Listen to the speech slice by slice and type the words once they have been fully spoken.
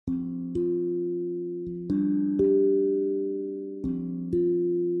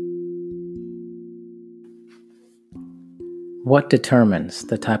What determines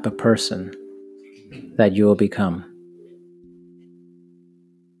the type of person that you will become?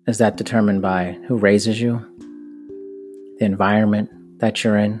 Is that determined by who raises you? The environment that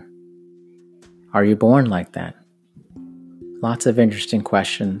you're in? Are you born like that? Lots of interesting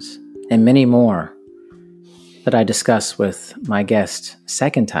questions and many more that I discuss with my guest,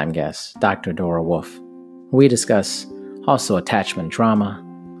 second time guest, Dr. Dora Wolf. We discuss also attachment trauma,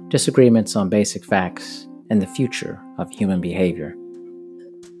 disagreements on basic facts, and the future of human behavior.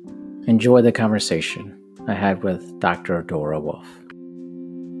 Enjoy the conversation I had with Dr. Dora Wolf.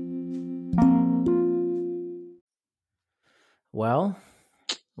 Well,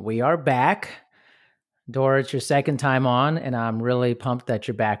 we are back. Dora, it's your second time on, and I'm really pumped that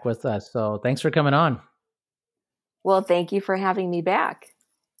you're back with us. So thanks for coming on. Well, thank you for having me back.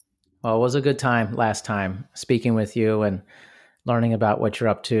 Well, it was a good time last time speaking with you and learning about what you're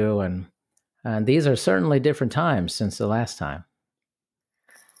up to. And these are certainly different times since the last time.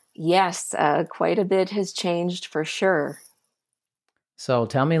 Yes, quite a bit has changed for sure. So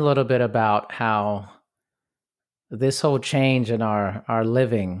tell me a little bit about how this whole change in our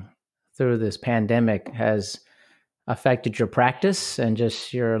living through this pandemic has affected your practice and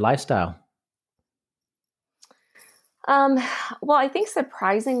just your lifestyle. Well, I think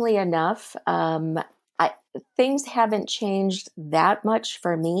surprisingly enough, things haven't changed that much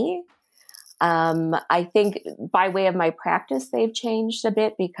for me. I think by way of my practice, they've changed a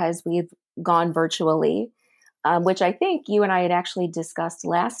bit because we've gone virtually, which I think you and I had actually discussed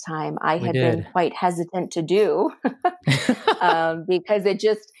last time. I had been quite hesitant to do because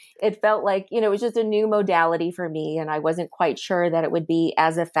it felt like, it was just a new modality for me, and I wasn't quite sure that it would be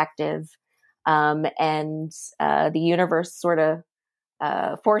as effective. And the universe sort of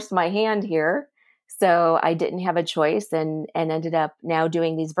forced my hand here. So I didn't have a choice and ended up now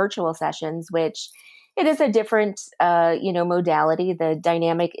doing these virtual sessions, which it is a different, modality. The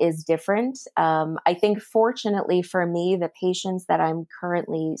dynamic is different. I think fortunately for me, the patients that I'm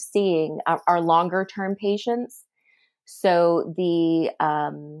currently seeing are longer term patients. So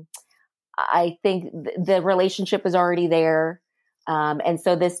I think the relationship is already there. And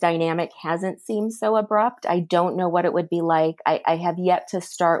so this dynamic hasn't seemed so abrupt. I don't know what it would be like. I have yet to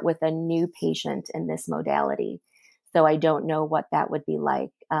start with a new patient in this modality. So I don't know what that would be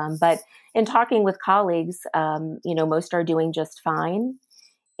like. But in talking with colleagues, most are doing just fine.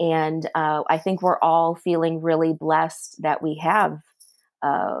 And I think we're all feeling really blessed that we have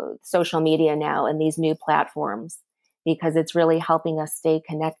social media now and these new platforms, because it's really helping us stay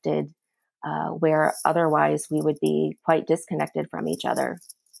connected where otherwise we would be quite disconnected from each other.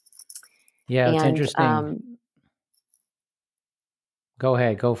 Yeah, it's interesting. Go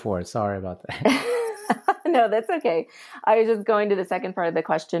ahead, go for it. Sorry about that. No, that's okay. I was just going to the second part of the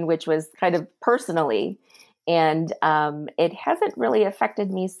question, which was kind of personally. And it hasn't really affected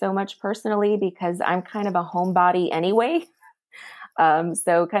me so much personally because I'm kind of a homebody anyway.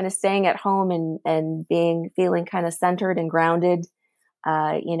 So kind of staying at home and feeling kind of centered and grounded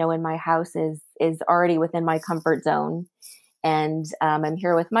in my house is already within my comfort zone. And I'm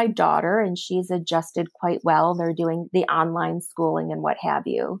here with my daughter, and she's adjusted quite well. They're doing the online schooling and what have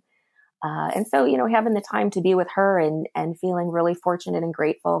you. And so, having the time to be with her and feeling really fortunate and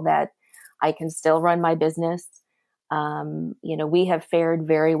grateful that I can still run my business. We have fared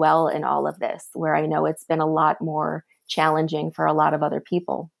very well in all of this, where I know it's been a lot more challenging for a lot of other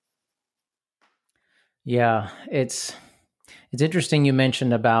people. Yeah, it's interesting you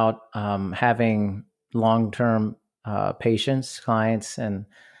mentioned about having long-term patients, clients, and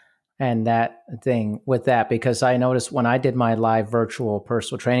that thing with that, because I noticed when I did my live virtual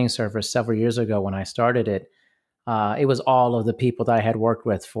personal training service several years ago when I started it, it was all of the people that I had worked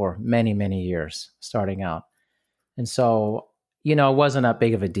with for many, many years starting out. And so, it wasn't that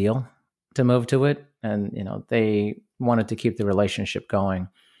big of a deal to move to it. And, they wanted to keep the relationship going.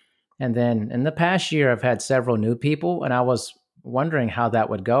 And then in the past year, I've had several new people, and I was wondering how that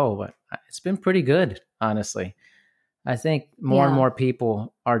would go, but it's been pretty good, honestly. I think more and more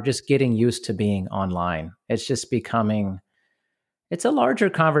people are just getting used to being online. It's just it's a larger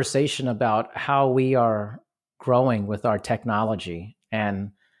conversation about how we are growing with our technology.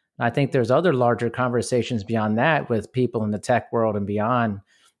 And I think there's other larger conversations beyond that with people in the tech world and beyond,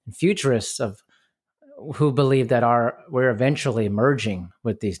 and futurists who believe that we're eventually merging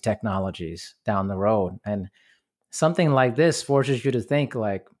with these technologies down the road. And something like this forces you to think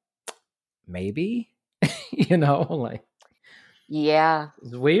like, maybe, Yeah,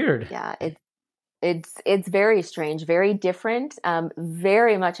 it's weird. Yeah, it's very strange, very different,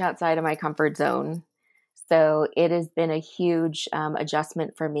 very much outside of my comfort zone. So it has been a huge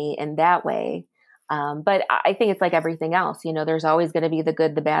adjustment for me in that way. But I think it's like everything else. There's always going to be the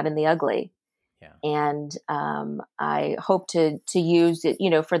good, the bad, and the ugly. Yeah. And I hope to use it,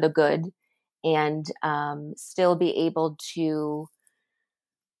 for the good, and still be able to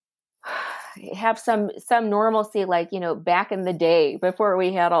have some normalcy, like back in the day before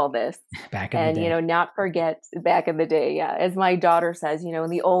we had all this, Back in the and day. Not forget back in the day. Yeah, as my daughter says, in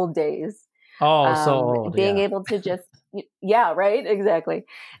the old days, Oh, so old. being Yeah. able to just yeah, right, exactly,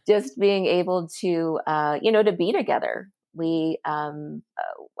 just being able to to be together. We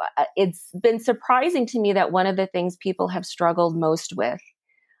It's been surprising to me that one of the things people have struggled most with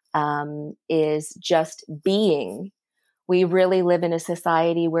is just being. We really live in a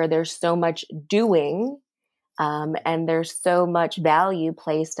society where there's so much doing, and there's so much value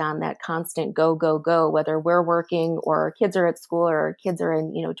placed on that constant go, go, go, whether we're working or our kids are at school or our kids are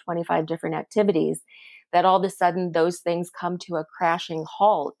in, 25 different activities, that all of a sudden those things come to a crashing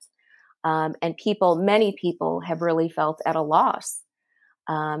halt. And many people have really felt at a loss.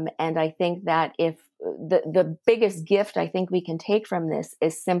 And I think that if the biggest gift I think we can take from this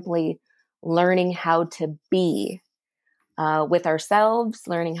is simply learning how to be with ourselves,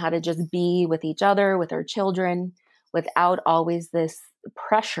 learning how to just be with each other, with our children, without always this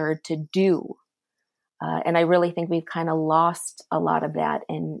pressure to do. And I really think we've kind of lost a lot of that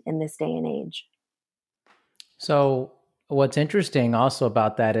in this day and age. So what's interesting also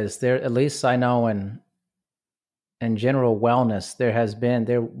about that is there, at least I know in general wellness, there has been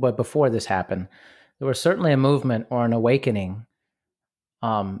there, but before this happened, there was certainly a movement or an awakening.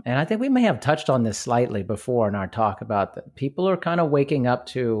 And I think we may have touched on this slightly before in our talk about that people are kind of waking up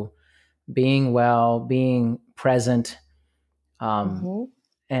to being well, being present. Mm-hmm.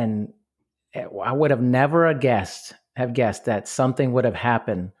 And I would have never have guessed that something would have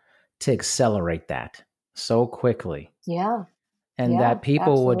happened to accelerate that so quickly. Yeah. And Yeah, that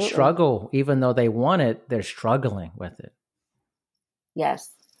people would absolutely. struggle, even though they want it, they're struggling with it.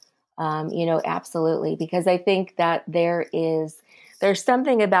 Yes. Absolutely. Because I think that there's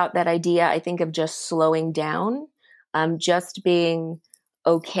something about that idea, I think, of just slowing down, just being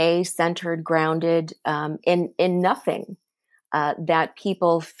okay, centered, grounded, in nothing, that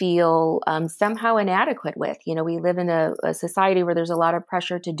people feel somehow inadequate with. We live in a society where there's a lot of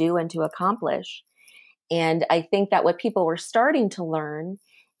pressure to do and to accomplish. And I think that what people were starting to learn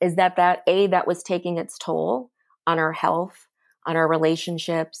is that was taking its toll on our health, on our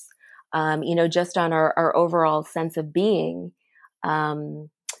relationships, just on our overall sense of being. Um,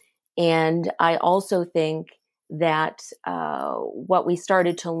 and I also think that what we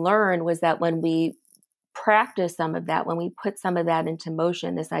started to learn was that when we practice some of that, when we put some of that into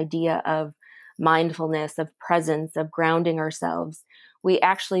motion, this idea of mindfulness, of presence, of grounding ourselves, we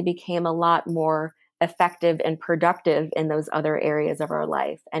actually became a lot more effective and productive in those other areas of our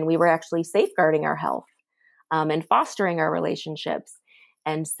life. And we were actually safeguarding our health, and fostering our relationships.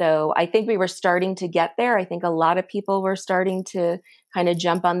 And so I think we were starting to get there. I think a lot of people were starting to kind of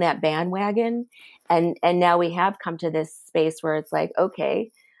jump on that bandwagon. And now we have come to this space where it's like,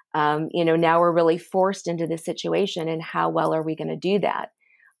 okay, now we're really forced into this situation, and how well are we going to do that?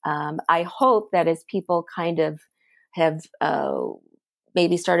 I hope that as people kind of have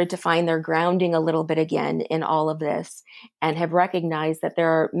maybe started to find their grounding a little bit again in all of this, and have recognized that there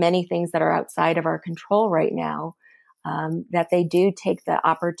are many things that are outside of our control right now, that they do take the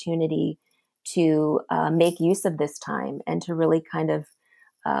opportunity to make use of this time and to really kind of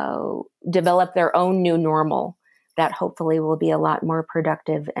develop their own new normal that hopefully will be a lot more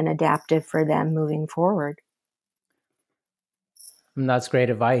productive and adaptive for them moving forward. That's great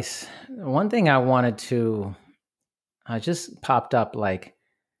advice. One thing I wanted to, I just popped up like,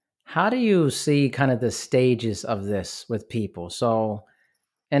 how do you see kind of the stages of this with people? So,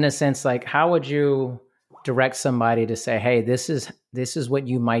 in a sense, like, how would you direct somebody to say, "Hey, this is what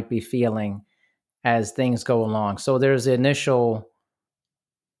you might be feeling as things go along." So there's the initial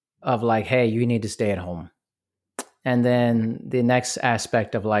of like, "Hey, you need to stay at home," and then the next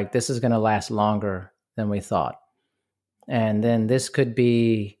aspect of like, "This is going to last longer than we thought," and then this could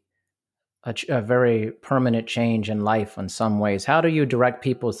be a very permanent change in life in some ways. How do you direct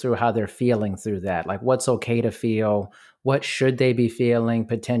people through how they're feeling through that? Like what's okay to feel? What should they be feeling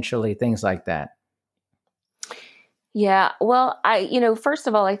potentially? Things like that. Yeah, well, first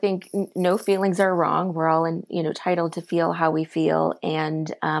of all, I think no feelings are wrong. We're all entitled to feel how we feel.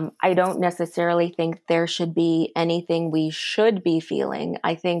 And I don't necessarily think there should be anything we should be feeling.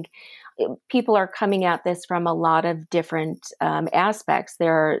 I think people are coming at this from a lot of different aspects.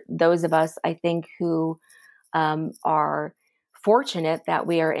 There are those of us, I think, who are fortunate that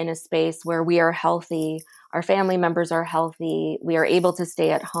we are in a space where we are healthy, our family members are healthy, we are able to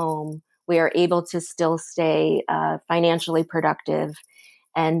stay at home we are able to still stay financially productive.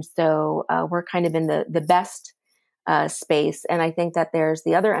 And so we're kind of in the best space. And I think that there's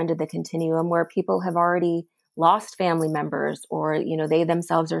the other end of the continuum where people have already lost family members, or, you know, they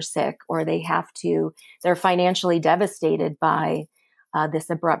themselves are sick, or they're financially devastated by this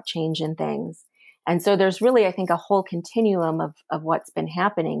abrupt change in things. And so there's really, I think, a whole continuum of what's been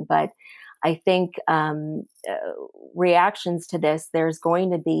happening. But I think reactions to this, there's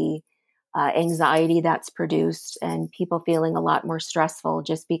going to be anxiety that's produced and people feeling a lot more stressful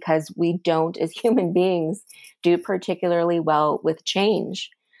just because we don't, as human beings, do particularly well with change.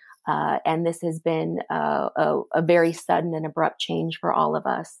 And this has been a very sudden and abrupt change for all of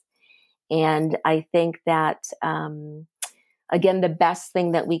us. And I think that, again, the best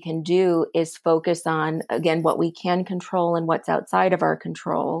thing that we can do is focus on, again, what we can control and what's outside of our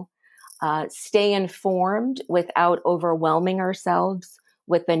control. Stay informed without overwhelming ourselves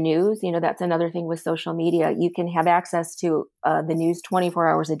with the news. You know, that's another thing with social media. You can have access to the news 24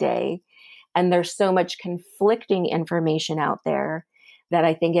 hours a day, and there's so much conflicting information out there that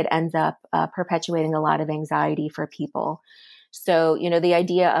I think it ends up perpetuating a lot of anxiety for people. So, you know, the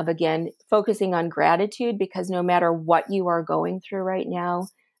idea of, again, focusing on gratitude, because no matter what you are going through right now,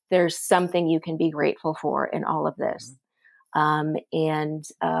 there's something you can be grateful for in all of this.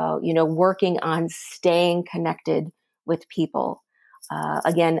 You know, working on staying connected with people.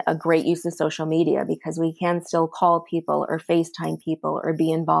 Again, a great use of social media, because we can still call people or FaceTime people or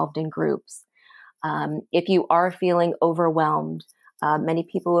be involved in groups. If you are feeling overwhelmed, many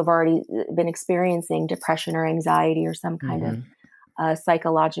people have already been experiencing depression or anxiety or some kind of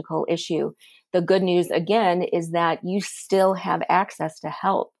psychological issue. The good news, again, is that you still have access to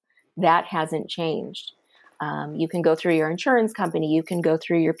help. That hasn't changed. You can go through your insurance company, you can go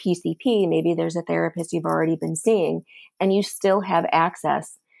through your PCP, maybe there's a therapist you've already been seeing, and you still have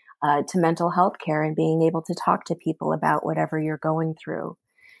access to mental health care and being able to talk to people about whatever you're going through.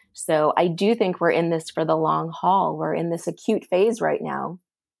 So I do think we're in this for the long haul. We're in this acute phase right now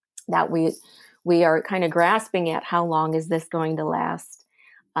that we are kind of grasping at how long is this going to last.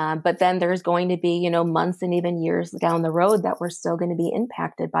 But then there's going to be, you know, months and even years down the road that we're still going to be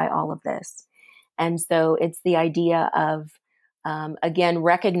impacted by all of this. And so it's the idea of, again,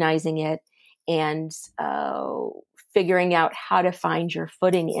 recognizing it and figuring out how to find your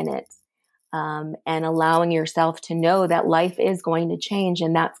footing in it, and allowing yourself to know that life is going to change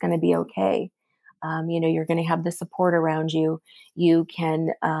and that's going to be okay. You know, you're going to have the support around you. You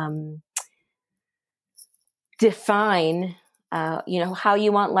can define, you know, how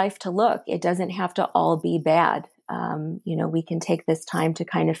you want life to look. It doesn't have to all be bad. You know, we can take this time to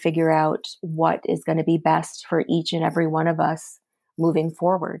kind of figure out what is going to be best for each and every one of us moving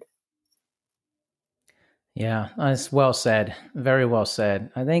forward. Yeah, that's well said. Very well said.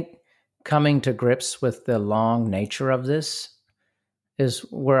 I think coming to grips with the long nature of this is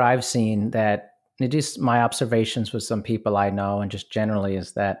where I've seen that, just my observations with some people I know and just generally,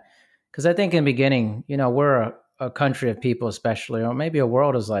 is that, because I think in the beginning, you know, we're a country of people, especially, or maybe a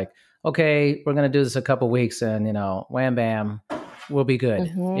world, is like, okay, we're going to do this a couple weeks and, you know, wham, bam, we'll be good,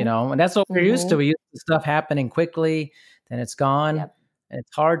 you know, and that's what we're used to. We used to stuff happening quickly, then it's gone. Yep. And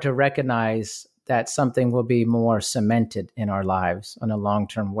it's hard to recognize that something will be more cemented in our lives in a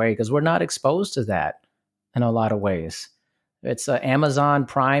long-term way, because we're not exposed to that in a lot of ways. It's an Amazon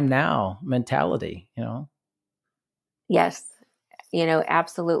Prime Now mentality, you know? Yes. You know,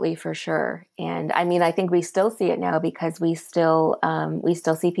 absolutely, for sure. And I mean, I think we still see it now because we still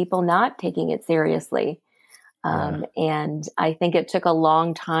see people not taking it seriously. And I think it took a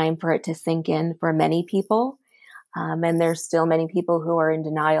long time for it to sink in for many people. And there's still many people who are in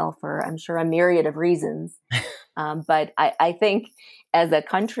denial for, I'm sure, a myriad of reasons. But I think as a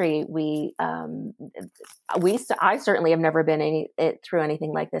country, I certainly have never been through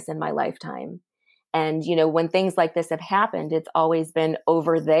anything like this in my lifetime. And, you know, when things like this have happened, it's always been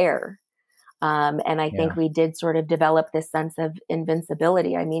over there. And I think we did sort of develop this sense of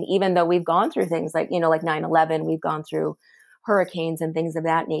invincibility. I mean, even though we've gone through things like, you know, like 9/11, we've gone through hurricanes and things of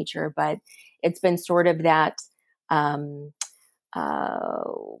that nature, but it's been sort of that,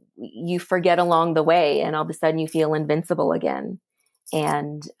 you forget along the way and all of a sudden you feel invincible again.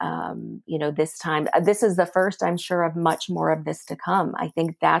 And, you know, this time, this is the first, I'm sure, of much more of this to come. I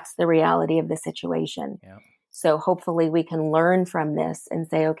think that's the reality of the situation. Yeah. So hopefully we can learn from this and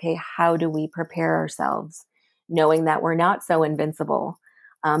say, okay, how do we prepare ourselves, knowing that we're not so invincible,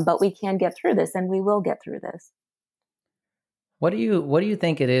 but we can get through this and we will get through this. What do you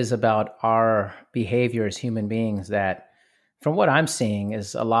think it is about our behavior as human beings that, from what I'm seeing,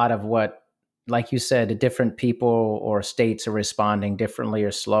 is a lot of what, like you said, the different people or states are responding differently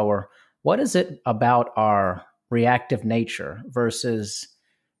or slower. what is it about our reactive nature versus,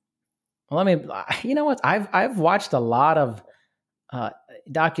 well, let me, you know what? I've watched a lot of uh,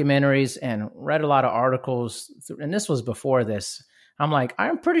 documentaries and read a lot of articles, and this was before this. I'm like,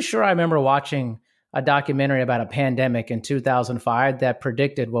 I'm pretty sure I remember watching a documentary about a pandemic in 2005 that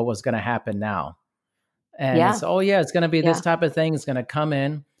predicted what was going to happen now. And it's, Yeah. oh, yeah, it's going to be this Yeah. type of thing. It's going to come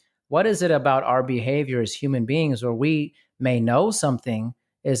in. What is it about our behavior as human beings where we may know something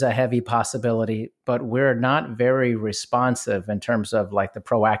is a heavy possibility, but we're not very responsive in terms of like the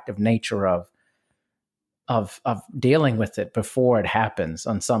proactive nature of dealing with it before it happens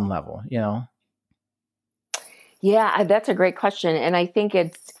on some level, you know? Yeah, that's a great question, and I think I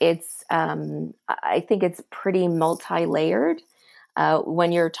think it's pretty multi-layered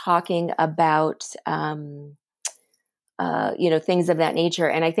when you're talking about things of that nature.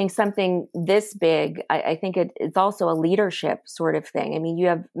 And I think something this big, I think it's also a leadership sort of thing. I mean, you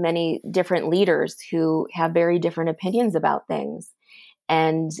have many different leaders who have very different opinions about things,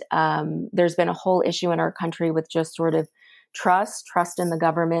 and there's been a whole issue in our country with just sort of trust in the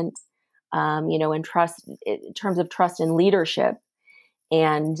government, and trust in terms of trust in leadership.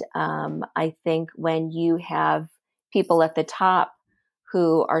 And I think when you have people at the top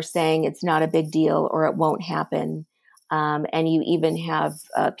who are saying it's not a big deal or it won't happen, and you even have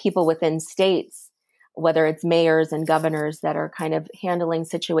people within states, whether it's mayors and governors, that are kind of handling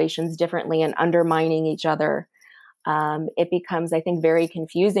situations differently and undermining each other, it becomes, I think, very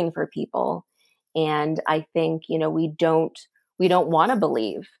confusing for people. And I think, we don't want to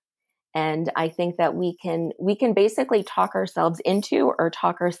believe. And I think that we can basically talk ourselves into or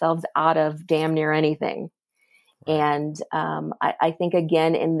talk ourselves out of damn near anything. Right. And I think,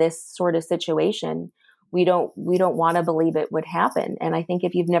 again, in this sort of situation, we don't want to believe it would happen. And I think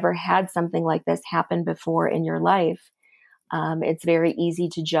if you've never had something like this happen before in your life, it's very easy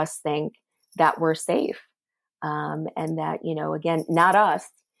to just think that we're safe, and that, again, not us.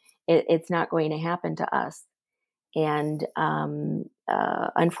 It's not going to happen to us. And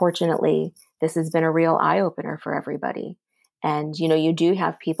unfortunately, this has been a real eye opener for everybody. And you do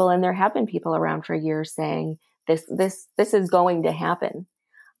have people, and there have been people around for years saying this is going to happen.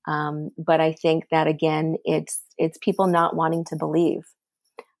 But I think that, again, it's people not wanting to believe.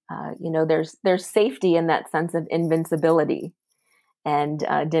 There's safety in that sense of invincibility, and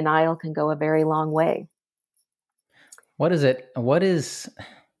denial can go a very long way. What is it? What is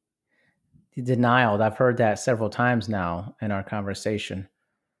the denial? I've heard that several times now in our conversation.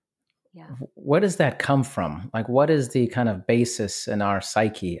 Yeah. Where does that come from? Like, what is the kind of basis in our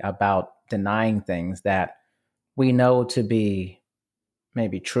psyche about denying things that we know to be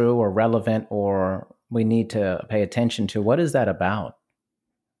maybe true or relevant or we need to pay attention to? What is that about?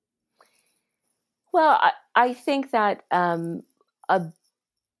 Well, I think that a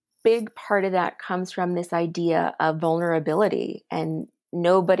big part of that comes from this idea of vulnerability, and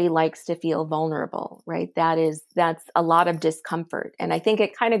nobody likes to feel vulnerable, right? That's a lot of discomfort. And I think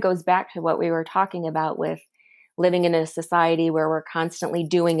it kind of goes back to what we were talking about with living in a society where we're constantly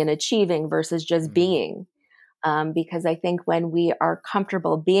doing and achieving versus just Mm, being. Because I think when we are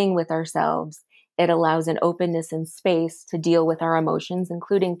comfortable being with ourselves, it allows an openness and space to deal with our emotions,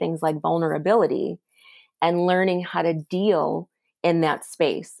 including things like vulnerability, and learning how to deal in that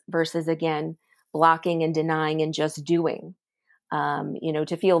space versus, again, blocking and denying and just doing.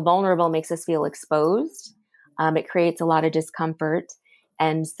 To feel vulnerable makes us feel exposed. It creates a lot of discomfort.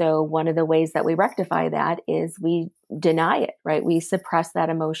 And so one of the ways that we rectify that is we deny it, right? We suppress that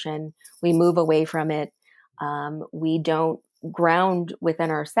emotion. We move away from it. We don't ground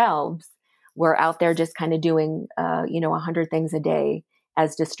within ourselves. We're out there just kind of doing, 100 things a day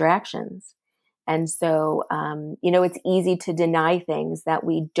as distractions. And so, it's easy to deny things that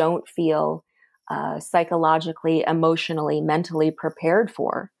we don't feel psychologically, emotionally, mentally prepared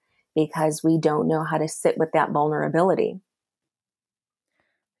for, because we don't know how to sit with that vulnerability.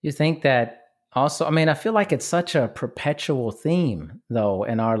 You think that also, I mean, I feel like it's such a perpetual theme though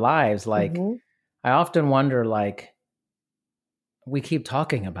in our lives. Like, Hmm. I often wonder, like, we keep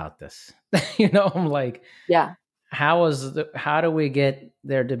talking about this. I'm like, Yeah. how do we get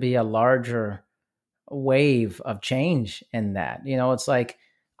there to be a larger wave of change in that? It's like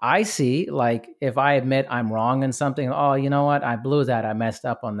I see, like, if I admit I'm wrong in something, oh, you know what? I blew that. I messed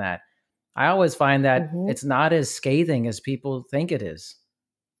up on that. I always find that Hmm. it's not as scathing as people think it is.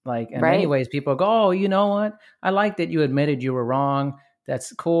 Like, in many Right. ways, people go, "Oh, you know what? I like that you admitted you were wrong.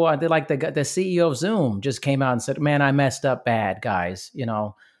 That's cool." I did, like, the CEO of Zoom just came out and said, "Man, I messed up bad, guys." Yeah.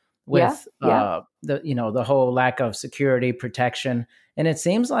 With Yeah. the whole lack of security protection, and it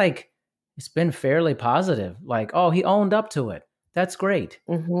seems like it's been fairly positive. Like, oh, he owned up to it. That's great.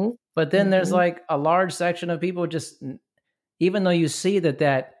 Hmm. But then there's Hmm. like a large section of people just, even though you see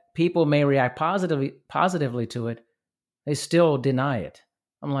that people may react positively to it, they still deny it.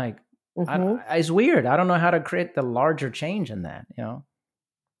 I'm like, Hmm. it's weird. I don't know how to create the larger change in that, you know?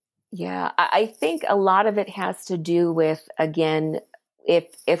 Yeah, I think a lot of it has to do with, again, if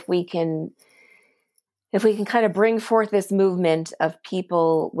if we can if we can kind of bring forth this movement of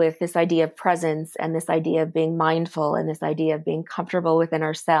people with this idea of presence and this idea of being mindful and this idea of being comfortable within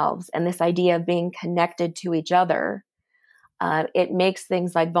ourselves and this idea of being connected to each other, it makes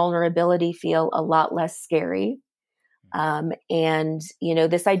things like vulnerability feel a lot less scary. And,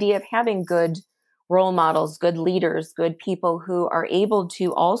 this idea of having good role models, good leaders, good people who are able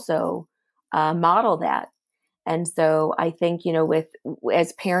to also model that. And so I think, with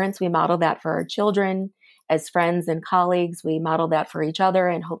as parents, we model that for our children. As friends and colleagues, we model that for each other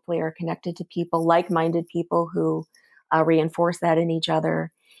and hopefully are connected to people, like minded people who reinforce that in each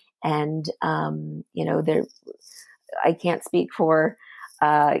other. And, there, I can't speak for,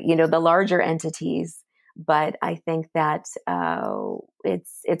 the larger entities, but I think that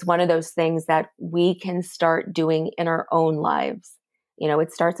it's one of those things that we can start doing in our own lives.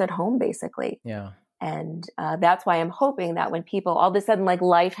 It starts at home, basically. Yeah. And that's why I'm hoping that when people all of a sudden, like,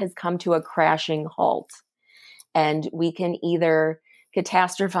 life has come to a crashing halt, and we can either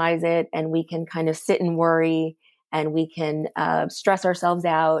catastrophize it and we can kind of sit and worry and we can stress ourselves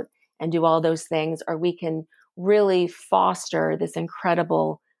out and do all those things, or we can really foster this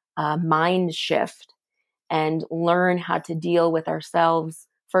incredible mind shift and learn how to deal with ourselves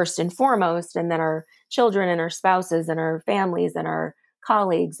first and foremost, and then our children and our spouses and our families and our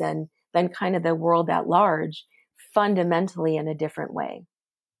colleagues, and then kind of the world at large, fundamentally in a different way.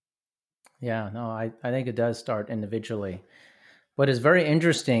 Yeah, no, I think it does start individually. But it's very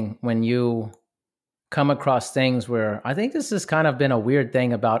interesting when you come across things where I think this has kind of been a weird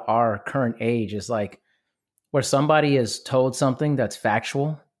thing about our current age is like where somebody is told something that's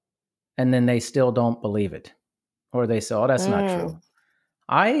factual and then they still don't believe it. Or they say, oh, that's not true. Mm,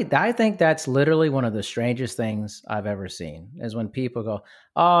 I think that's literally one of the strangest things I've ever seen is when people go,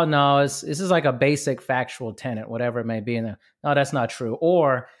 "Oh no, this is like a basic factual tenet, whatever it may be." And no, that's not true.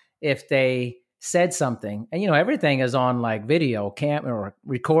 Or if they said something, and everything is on like video, cam or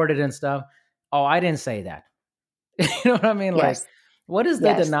recorded and stuff. Oh, I didn't say that. You know what I mean? Like, yes, what is the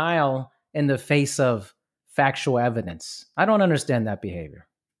yes. denial in the face of factual evidence? I don't understand that behavior.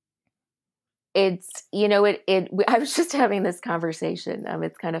 It's, I was just having this conversation.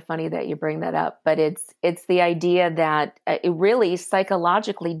 It's kind of funny that you bring that up, but it's the idea that it really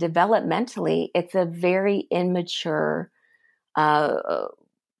psychologically, developmentally, it's a very immature uh,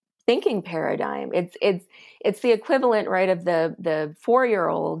 thinking paradigm. It's the equivalent, right, of the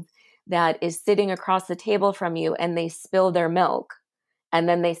 4-year-old that is sitting across the table from you and they spill their milk and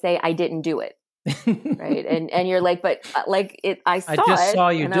then they say, "I didn't do it." Right. And you're like, "But like, I I saw just it." saw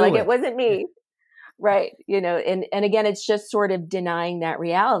you And they're like, do "It it. wasn't me." Right. And again, it's just sort of denying that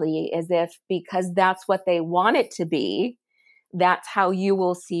reality, as if because that's what they want it to be, that's how you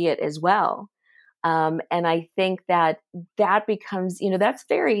will see it as well. And I think that becomes,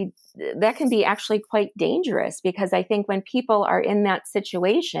 that can be actually quite dangerous, because I think when people are in that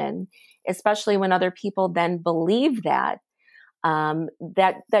situation, especially when other people then believe that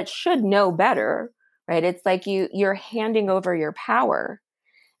should know better, right? It's like you're handing over your power,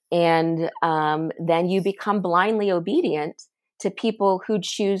 and then you become blindly obedient to people who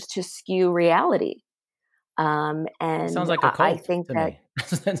choose to skew reality. Sounds And like a I cult think to that me.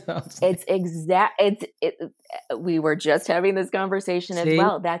 That sounds it's like, exact. We were just having this conversation as see,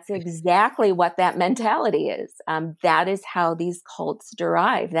 well. That's exactly what that mentality is. That is how these cults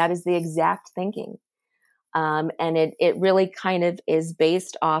derive. That is the exact thinking. And it really kind of is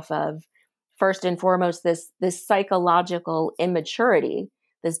based off of, first and foremost, this psychological immaturity,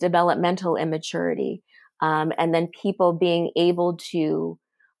 this developmental immaturity, and then people being able to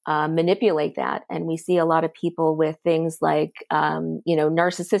manipulate that. And we see a lot of people with things like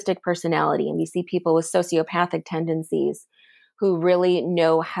narcissistic personality, and we see people with sociopathic tendencies who really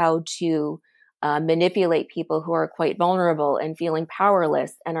know how to manipulate people who are quite vulnerable and feeling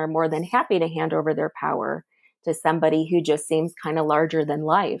powerless, and are more than happy to hand over their power to somebody who just seems kind of larger than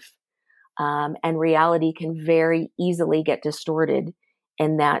life. And reality can very easily get distorted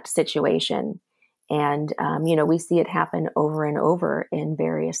in that situation. And, we see it happen over and over in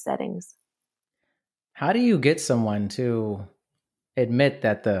various settings. how do you get someone to admit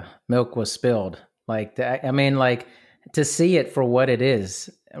that the milk was spilled? Like, I mean, like to see it for what it is,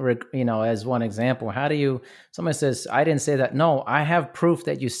 as one example, how do you, someone says, I didn't say that. No, I have proof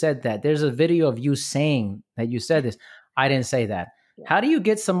that you said that. There's a video of you saying that you said this. I didn't say that. How do you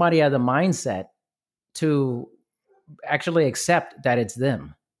get somebody out of the mindset to actually accept that it's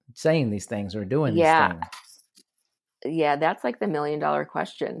them saying these things or doing these Yeah. things? Yeah, that's like the $1 million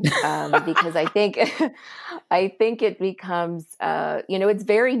question, because I think I think it becomes it's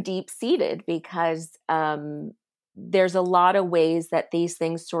very deep seated because there's a lot of ways that these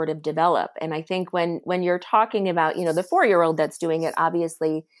things sort of develop, and I think when you're talking about the 4-year-old that's doing it,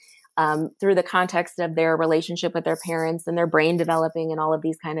 obviously through the context of their relationship with their parents and their brain developing and all of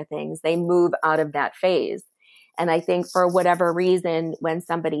these kind of things, they move out of that phase, and I think for whatever reason, when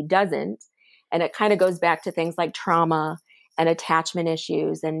somebody doesn't. And it kind of goes back to things like trauma and attachment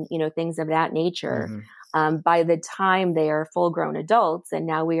issues and, things of that nature. By the time they are full grown adults, and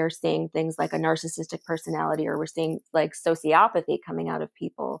now we are seeing things like a narcissistic personality, or we're seeing like sociopathy coming out of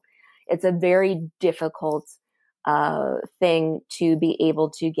people, it's a very difficult thing to be able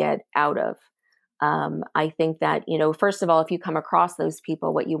to get out of. I think that, first of all, if you come across those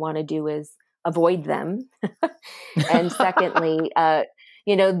people, what you want to do is avoid them. And secondly,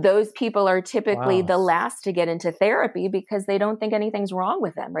 those people are typically Wow. the last to get into therapy because they don't think anything's wrong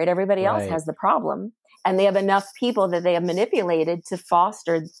with them, right? Everybody else Right. has the problem. And they have enough people that they have manipulated to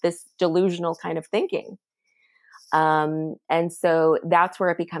foster this delusional kind of thinking. And so that's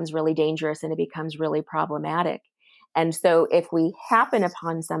where it becomes really dangerous and it becomes really problematic. And so if we happen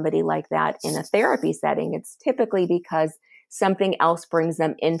upon somebody like that in a therapy setting, it's typically because something else brings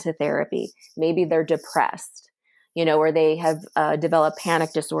them into therapy. Maybe they're depressed, or they have developed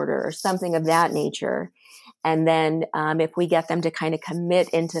panic disorder or something of that nature. And then if we get them to kind of commit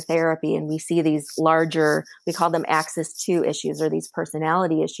into therapy and we see these larger, we call them axis 2 issues or these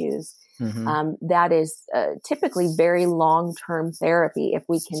personality issues, that is typically very long-term therapy if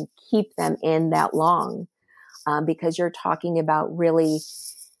we can keep them in that long, because you're talking about really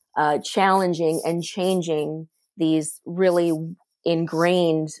challenging and changing these really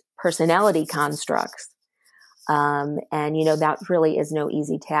ingrained personality constructs. And that really is no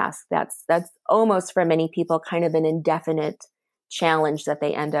easy task. That's almost for many people kind of an indefinite challenge that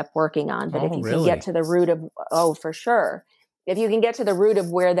they end up working on. But if you can get to the root of, for sure. If you can get to the root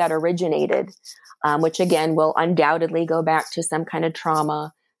of where that originated, which again will undoubtedly go back to some kind of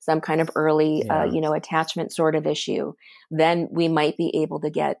trauma, some kind of early, attachment sort of issue, then we might be able to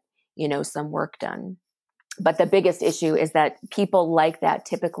get, some work done. But the biggest issue is that people like that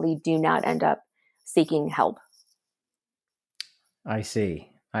typically do not end up seeking help. I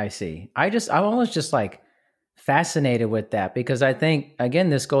see. I'm always just like fascinated with that because I think, again,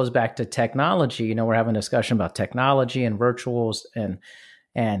 this goes back to technology. We're having a discussion about technology and virtuals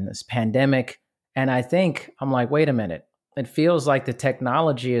and this pandemic. And I think I'm like, wait a minute. It feels like the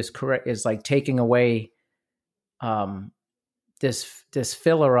technology is like taking away this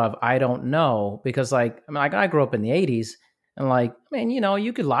filler of I don't know, because I grew up in the 80s and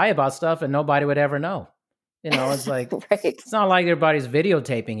you could lie about stuff and nobody would ever know. It's like, right. It's not like everybody's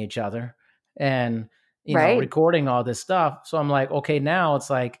videotaping each other and, recording all this stuff. So I'm like, okay, now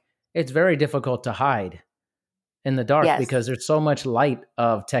it's like, it's very difficult to hide in the dark because there's so much light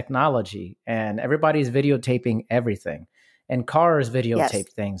of technology and everybody's videotaping everything, and cars videotape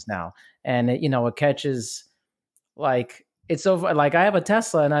things now. And it catches, like, it's over. Like, I have a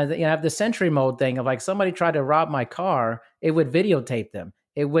Tesla and I have the Sentry mode thing of like, somebody tried to rob my car, it would videotape them.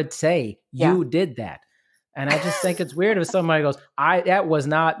 It would say, you did that. And I just think it's weird if somebody goes, that was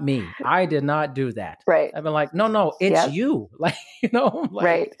not me. I did not do that. Right. I've been like, no, it's you. Like,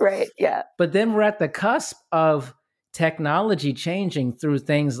 right. Yeah. But then we're at the cusp of technology changing through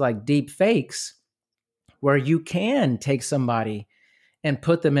things like deep fakes, where you can take somebody and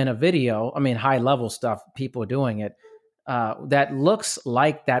put them in a video. I mean, high level stuff, people doing it, that looks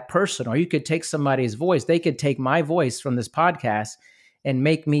like that person. Or you could take somebody's voice. They could take my voice from this podcast and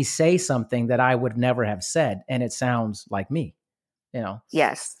make me say something that I would never have said. And it sounds like me,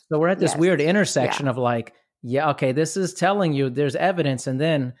 Yes. So we're at this weird intersection of like, okay, this is telling you there's evidence. And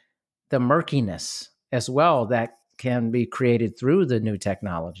then the murkiness as well that can be created through the new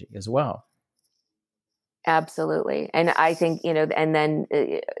technology as well. Absolutely. And I think, and then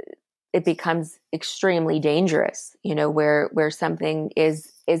it becomes extremely dangerous, where something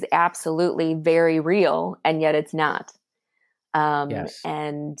is absolutely very real and yet it's not.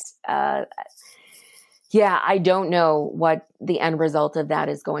 And I don't know what the end result of that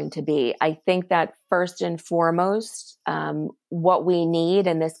is going to be. I think that first and foremost, what we need,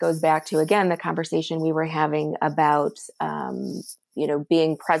 and this goes back to, again, the conversation we were having about,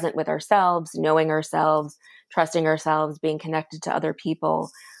 being present with ourselves, knowing ourselves, trusting ourselves, being connected to other people.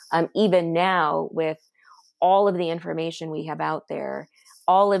 Even now with all of the information we have out there,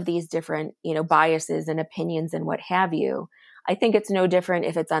 all of these different, biases and opinions and what have you. I think it's no different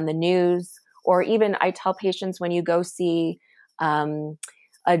if it's on the news, or even I tell patients when you go see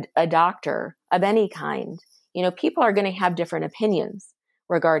a doctor of any kind, people are going to have different opinions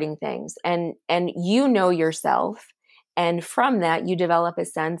regarding things, and yourself. And from that, you develop a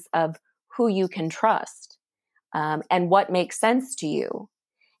sense of who you can trust, and what makes sense to you.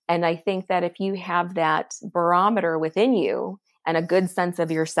 And I think that if you have that barometer within you and a good sense of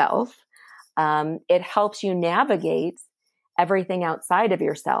yourself, it helps you navigate everything outside of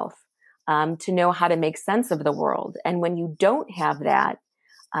yourself, to know how to make sense of the world. And when you don't have that,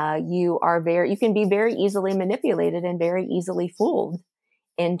 you can be very easily manipulated and very easily fooled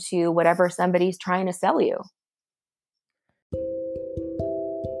into whatever somebody's trying to sell you.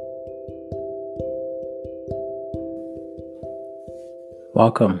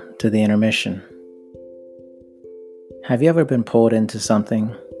 Welcome to the intermission. Have you ever been pulled into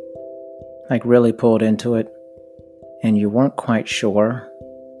something, like really pulled into it, and you weren't quite sure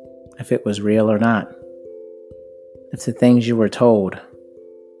if it was real or not? If the things you were told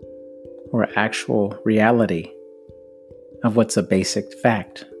were actual reality of what's a basic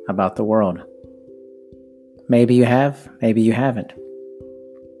fact about the world? Maybe you have, maybe you haven't.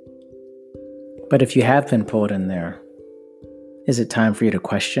 But if you have been pulled in there, is it time for you to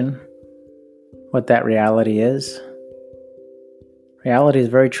question what that reality is? Reality is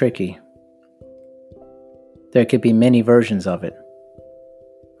very tricky. There could be many versions of it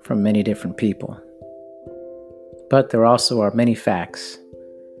from many different people. But there also are many facts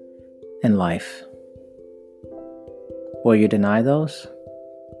in life. Will you deny those?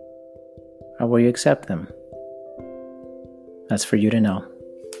 Or will you accept them? That's for you to know.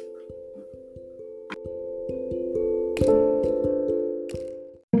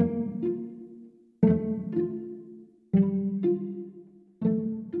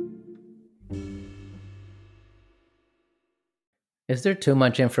 Is there too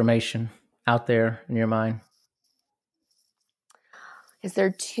much information out there in your mind? Is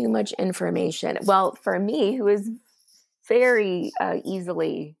there too much information? Well, for me, who is very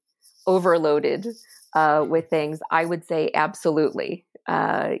easily overloaded with things, I would say absolutely.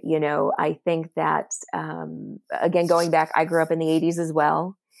 I think that, again, going back, I grew up in the 80s as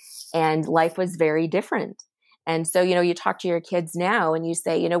well, and life was very different. And so, you talk to your kids now and you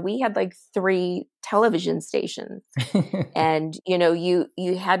say, we had like 3 television stations and,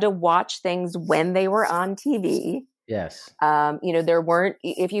 you had to watch things when they were on TV. Yes. There weren't,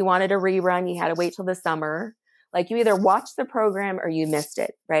 if you wanted a rerun, you had to wait till the summer. Like you either watched the program or you missed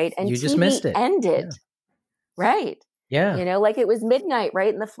it. Right. And you TV just missed it. ended. Yeah. Right. Yeah. Like it was midnight,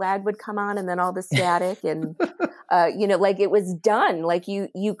 right? And the flag would come on and then all the static and, like it was done. Like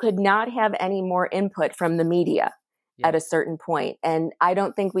you could not have any more input from the media at a certain point. And I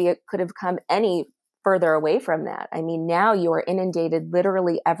don't think we could have come any further away from that. I mean, now you are inundated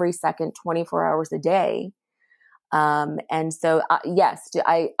literally every second, 24 hours a day. And so, yes,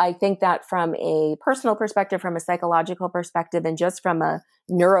 I think that from a personal perspective, from a psychological perspective, and just from a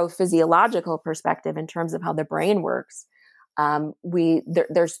neurophysiological perspective in terms of how the brain works,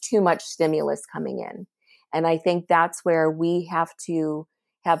 there's too much stimulus coming in. And I think that's where we have to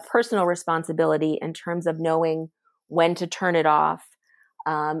have personal responsibility in terms of knowing when to turn it off,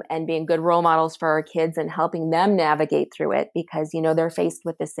 and being good role models for our kids and helping them navigate through it, because, they're faced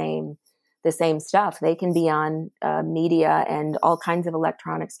with the same stuff. They can be on media and all kinds of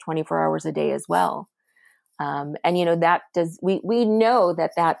electronics 24 hours a day as well. And, we know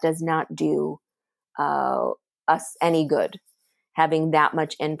that does not do us any good, having that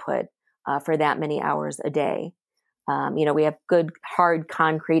much input for that many hours a day. We have good, hard,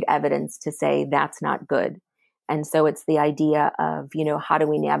 concrete evidence to say that's not good. And so it's the idea of, how do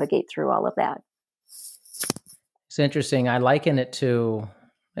we navigate through all of that? It's interesting. I liken it to,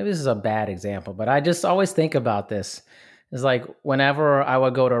 maybe this is a bad example, but I just always think about this. It's like whenever I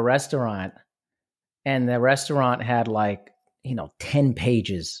would go to a restaurant and the restaurant had 10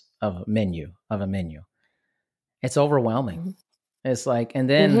 pages of a menu. It's overwhelming. Mm-hmm. It's like, and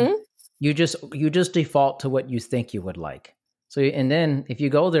then you just default to what you think you would like. So, and then if you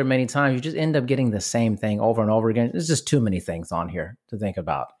go there many times, you just end up getting the same thing over and over again. There's just too many things on here to think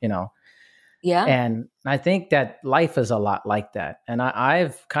about, Yeah. And I think that life is a lot like that. And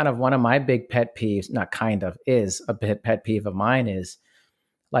I've kind of, one of my big pet peeves, is a pet peeve of mine, is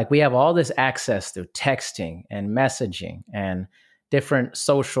like we have all this access through texting and messaging and different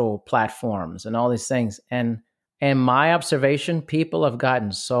social platforms and all these things. And in my observation, people have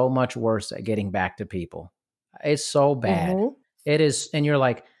gotten so much worse at getting back to people. It's so bad. Mm-hmm. It is. And you're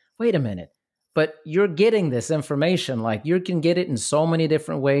like, wait a minute. but you're getting this information. Like you can get it in so many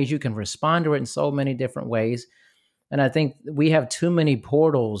different ways. You can respond to it in so many different ways. And I think we have too many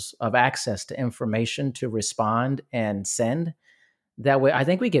portals of access to information to respond and send. That way, I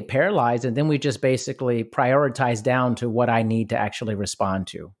think we get paralyzed, and then we just basically prioritize down to what I need to actually respond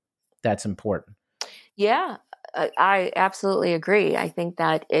to. That's important. Yeah, I absolutely agree. I think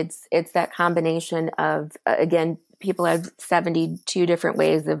that it's that combination of again, people have 72 different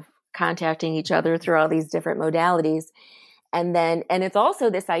ways of contacting each other through all these different modalities. And it's also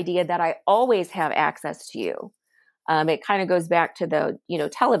this idea that I always have access to you. It kind of goes back to the,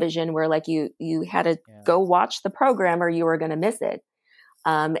 television where like you had to go watch the program or you were going to miss it.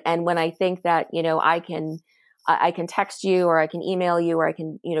 And when I think that, I can text you or I can email you or I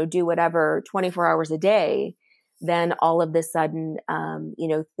can, do whatever 24 hours a day, then all of a sudden,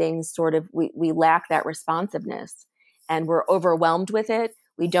 things sort of, we lack that responsiveness and we're overwhelmed with it.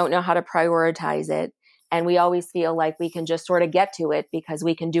 We don't know how to prioritize it. And we always feel like we can just sort of get to it because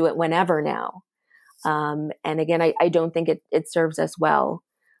we can do it whenever now. And again, I don't think it serves us well,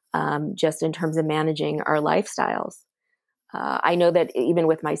 just in terms of managing our lifestyles. I know that even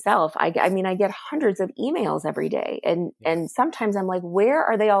with myself, I get hundreds of emails every day. And sometimes I'm like, where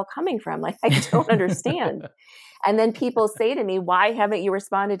are they all coming from? Like, I don't understand. And then people say to me, why haven't you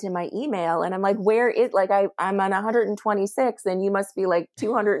responded to my email? And I'm like, I'm on 126 and you must be like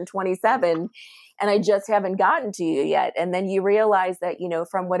 227. And I just haven't gotten to you yet. And then you realize that,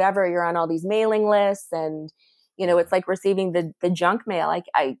 from whatever, you're on all these mailing lists and, it's like receiving the junk mail.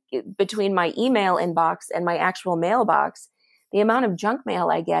 I between my email inbox and my actual mailbox, the amount of junk mail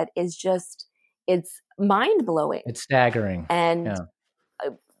I get is just, it's mind blowing. It's staggering. And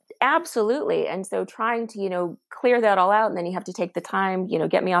absolutely. And so trying to, clear that all out, and then you have to take the time,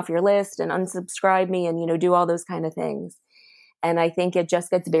 get me off your list and unsubscribe me and, do all those kind of things. And I think it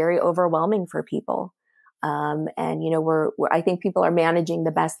just gets very overwhelming for people. And, I think people are managing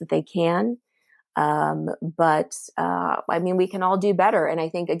the best that they can. But we can all do better. And I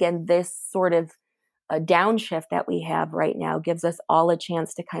think, again, this sort of a downshift that we have right now gives us all a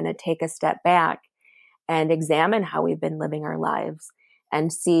chance to kind of take a step back and examine how we've been living our lives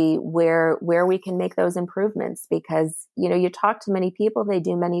and see where we can make those improvements. Because, you talk to many people, they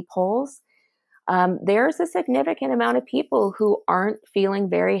do many polls. There's a significant amount of people who aren't feeling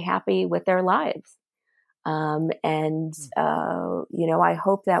very happy with their lives. I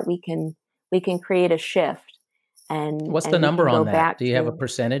hope that we can create a shift. And what's the number on that? Do you have a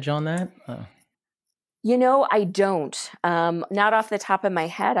percentage on that? I don't. Not off the top of my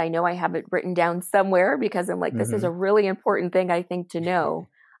head. I know I have it written down somewhere because I'm like, this is a really important thing, I think, to know.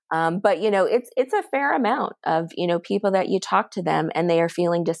 But it's a fair amount of, people that you talk to them and they are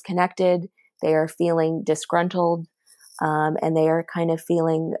feeling disconnected, they are feeling disgruntled, and they are kind of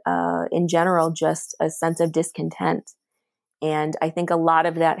feeling, in general, just a sense of discontent. And I think a lot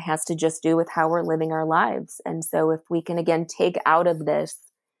of that has to just do with how we're living our lives. And so if we can, again, take out of this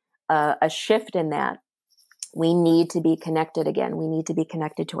a shift in that, we need to be connected again. We need to be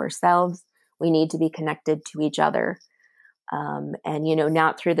connected to ourselves. We need to be connected to each other. And,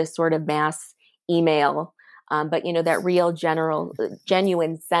 not through this sort of mass email, but, that real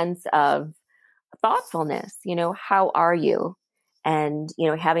genuine sense of thoughtfulness. How are you? And,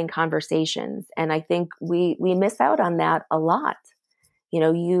 having conversations. And I think we miss out on that a lot.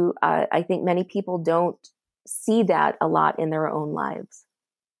 I think many people don't see that a lot in their own lives.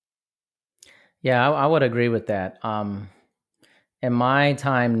 Yeah, I would agree with that. In my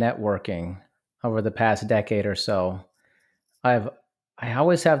time networking over the past decade or so, I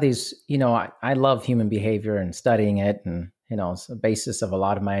always have these, I love human behavior and studying it, and, it's the basis of a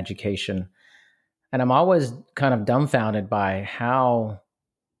lot of my education. And I'm always kind of dumbfounded by how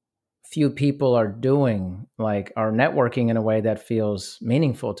few people are networking in a way that feels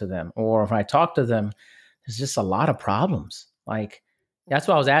meaningful to them. Or if I talk to them, there's just a lot of problems. Like, that's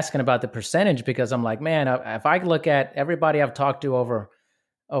why I was asking about the percentage, because I'm like, man, if I look at everybody I've talked to over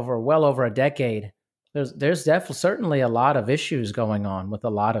well over a decade, there's definitely certainly a lot of issues going on with a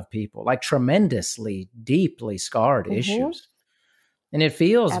lot of people, like tremendously, deeply scarred issues. And it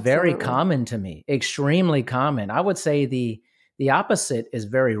feels very common to me, extremely common. I would say the opposite is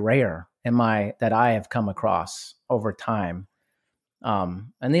very rare that I have come across over time.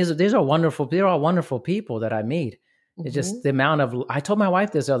 And these are wonderful. They're all wonderful people that I meet. It's just the amount of, I told my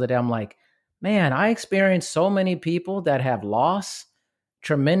wife this the other day, I'm like, man, I experienced so many people that have lost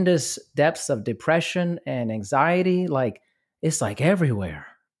tremendous depths of depression and anxiety. Like, it's like everywhere.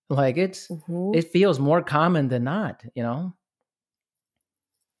 Like it feels more common than not,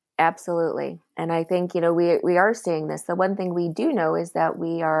 Absolutely. And I think, we are seeing this. The one thing we do know is that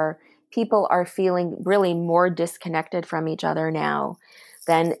we are people are feeling really more disconnected from each other now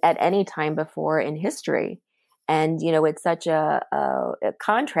than at any time before in history. And, it's such a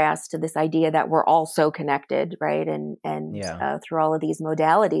contrast to this idea that we're all so connected, right? And Yeah. through all of these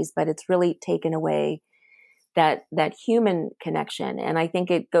modalities, but it's really taken away that human connection. And I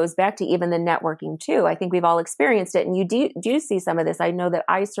think it goes back to even the networking too. I think we've all experienced it. And you do see some of this. I know that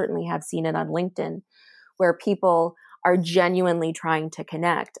I certainly have seen it on LinkedIn, where people are genuinely trying to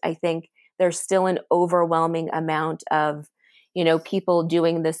connect. I think there's still an overwhelming amount of, people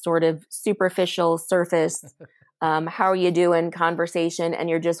doing this sort of superficial surface, how are you doing conversation, and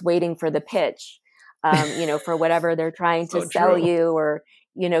you're just waiting for the pitch, for whatever they're trying to sell you or,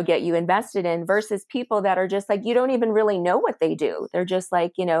 get you invested in, versus people that are just like, you don't even really know what they do. They're just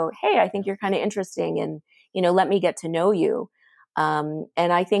like, hey, I think you're kind of interesting, and, let me get to know you. And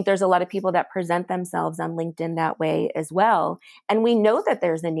I think there's a lot of people that present themselves on LinkedIn that way as well. And we know that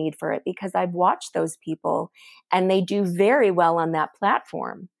there's a need for it because I've watched those people and they do very well on that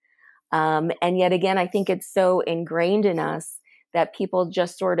platform. And yet again, I think it's so ingrained in us that people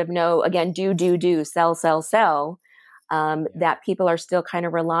just sort of know, again, do, sell, sell, that people are still kind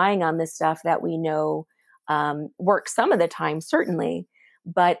of relying on this stuff that we know works some of the time, certainly,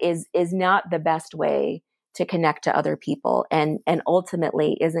 but is not the best way to connect to other people, and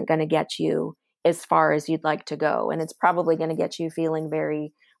ultimately isn't going to get you as far as you'd like to go. And it's probably going to get you feeling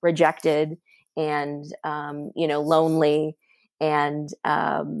very rejected and, lonely, and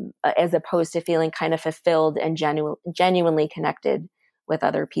as opposed to feeling kind of fulfilled and genuinely connected with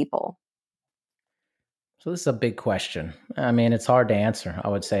other people. So this is a big question. I mean, it's hard to answer, I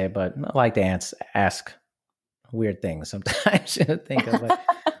would say, but I like to ask weird things sometimes. Think of like,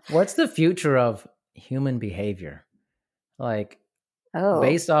 what's the future of human behavior? Like,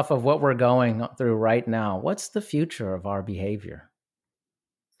 based off of what we're going through right now, what's the future of our behavior?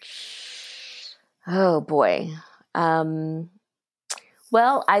 Oh boy.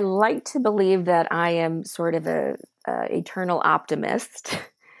 Well, I like to believe that I am sort of a eternal optimist.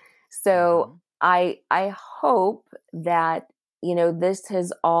 So I hope that, this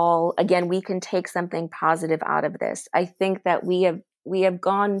has all, again, we can take something positive out of this. I think that we have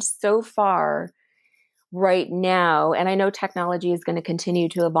gone so far right now, and I know technology is going to continue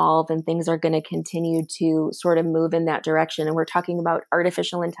to evolve and things are going to continue to sort of move in that direction. And we're talking about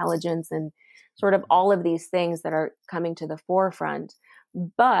artificial intelligence and sort of all of these things that are coming to the forefront.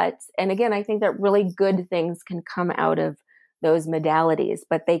 But, and again, I think that really good things can come out of those modalities,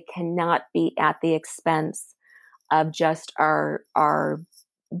 but they cannot be at the expense of just our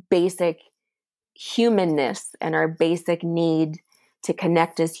basic humanness and our basic need to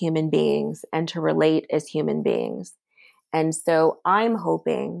connect as human beings and to relate as human beings. And so I'm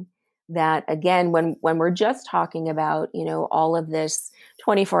hoping that, again, when we're just talking about, all of this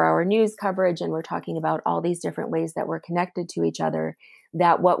 24-hour news coverage, and we're talking about all these different ways that we're connected to each other,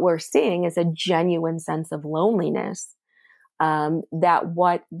 that what we're seeing is a genuine sense of loneliness. That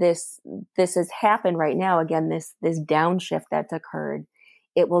what this has happened right now, again, this downshift that's occurred,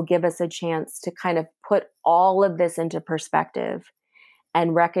 it will give us a chance to kind of put all of this into perspective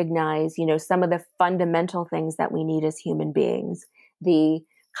and recognize, some of the fundamental things that we need as human beings, the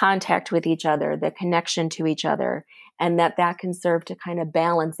contact with each other, the connection to each other, and that can serve to kind of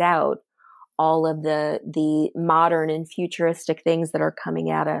balance out all of the modern and futuristic things that are coming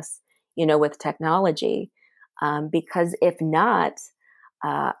at us, with technology. Because if not,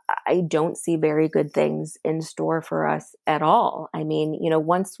 I don't see very good things in store for us at all. I mean,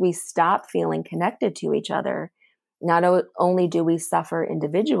 once we stop feeling connected to each other, not only do we suffer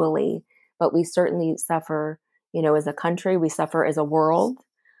individually, but we certainly suffer, as a country, we suffer as a world.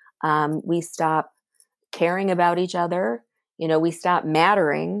 We stop caring about each other, we stop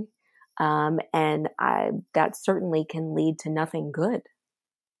mattering. And that certainly can lead to nothing good.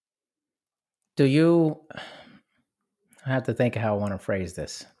 I have to think of how I want to phrase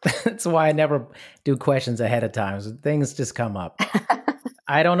this. That's why I never do questions ahead of time. Things just come up.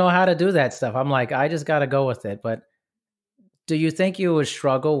 I don't know how to do that stuff. I'm like, I just got to go with it. But do you think you would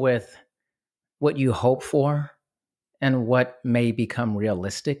struggle with what you hope for and what may become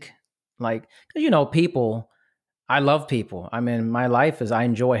realistic? Like, because, people, I love people. I mean, my life is, I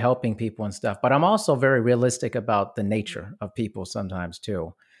enjoy helping people and stuff, but I'm also very realistic about the nature of people sometimes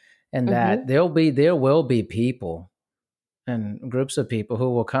too. And that there will be people and groups of people who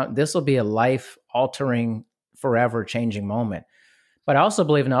will come. This will be a life altering, forever changing moment. But I also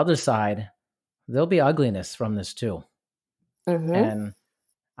believe on the other side, there'll be ugliness from this too. And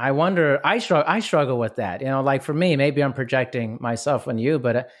I wonder, I struggle with that. Like for me, maybe I'm projecting myself on you,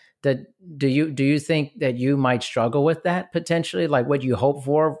 but That do you think that you might struggle with that potentially, like what you hope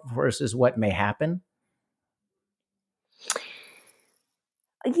for versus what may happen?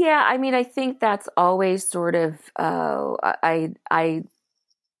 Yeah, I mean, I think that's always sort of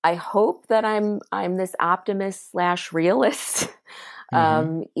I hope that I'm this optimist slash realist,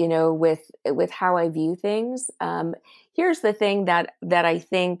 Hmm. with how I view things. Here's the thing that I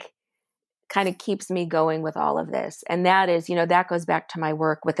think kind of keeps me going with all of this, and that is, that goes back to my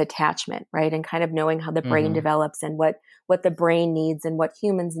work with attachment, right, and kind of knowing how the brain Hmm. develops and what the brain needs and what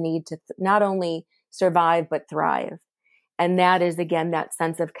humans need to not only survive but thrive. And that is, again, that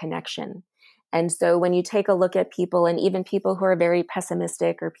sense of connection. And so when you take a look at people, and even people who are very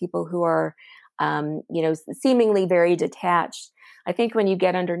pessimistic or people who are, seemingly very detached, I think when you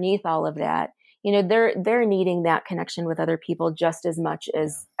get underneath all of that, they're needing that connection with other people just as much Yeah.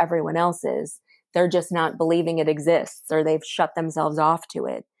 as everyone else is. They're just not believing it exists, or they've shut themselves off to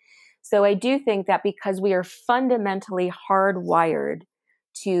it. So I do think that because we are fundamentally hardwired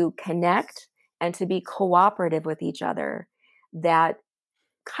to connect and to be cooperative with each other, that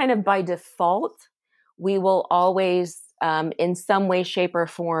kind of by default, we will always, in some way, shape, or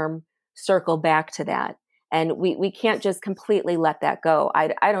form, circle back to that. And we can't just completely let that go.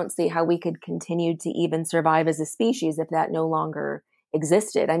 I don't see how we could continue to even survive as a species if that no longer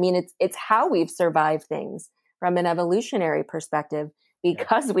existed. I mean, it's how we've survived things from an evolutionary perspective, Yeah.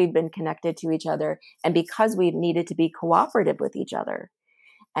 because we've been connected to each other and because we've needed to be cooperative with each other.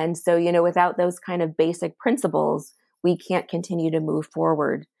 And so, without those kind of basic principles, we can't continue to move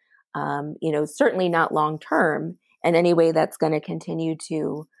forward. Certainly not long term in any way that's going to continue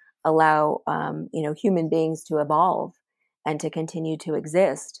to allow, human beings to evolve and to continue to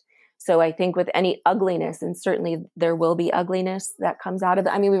exist. So I think with any ugliness, and certainly there will be ugliness that comes out of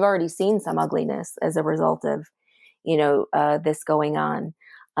it. I mean, we've already seen some ugliness as a result of, this going on.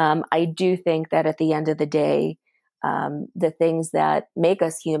 I do think that at the end of the day, the things that make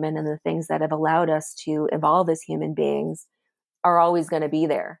us human and the things that have allowed us to evolve as human beings are always going to be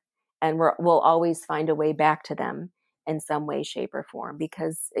there. And we'll always find a way back to them in some way, shape, or form,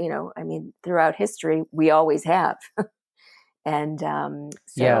 because, I mean, throughout history, we always have. And so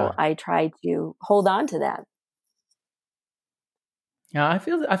Yeah. I try to hold on to that. Yeah, I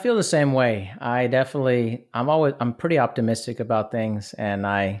feel the same way. I'm pretty optimistic about things, and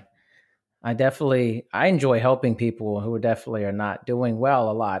I enjoy helping people who definitely are not doing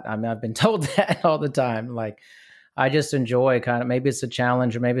well a lot. I mean, I've been told that all the time. Like, I just enjoy kind of, maybe it's a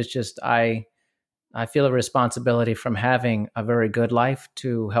challenge, or maybe it's just I feel a responsibility from having a very good life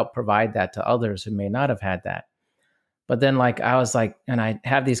to help provide that to others who may not have had that. But then, like, I was like, and I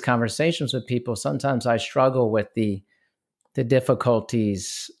have these conversations with people. Sometimes I struggle with the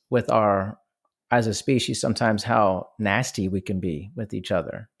difficulties with our as a species. Sometimes how nasty we can be with each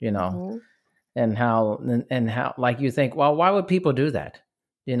other, Hmm. and how like you think, well, why would people do that?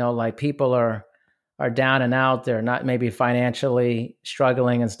 Like, people are down and out, they're not maybe financially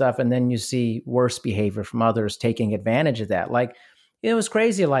struggling and stuff, and then you see worse behavior from others taking advantage of that. Like, it was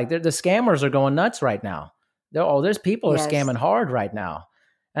crazy, like the scammers are going nuts right now. There's people are Yes. scamming hard right now.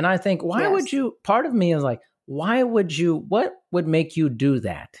 And I think, why would Yes. you, part of me is like, what would make you do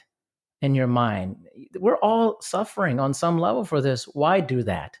that in your mind? We're all suffering on some level for this. Why do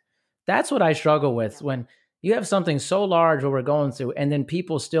that? That's what I struggle with, Yeah. when you have something so large what we're going through, and then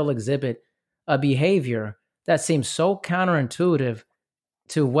people still exhibit a behavior that seems so counterintuitive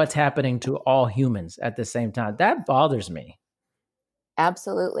to what's happening to all humans at the same time. That bothers me.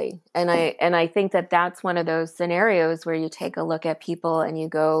 Absolutely. And I think that that's one of those scenarios where you take a look at people and you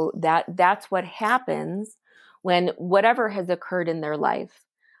go, that's what happens when whatever has occurred in their life,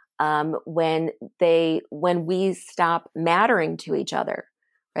 when we stop mattering to each other,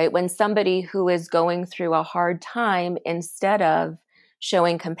 right? When somebody who is going through a hard time, instead of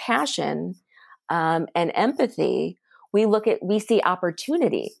showing compassion, and empathy, we see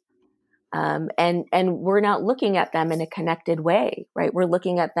opportunity, and we're not looking at them in a connected way, right? We're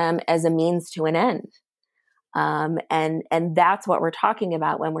looking at them as a means to an end. And that's what we're talking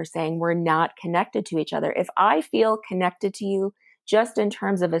about when we're saying we're not connected to each other. If I feel connected to you just in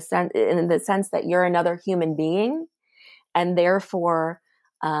terms of in the sense that you're another human being, and therefore,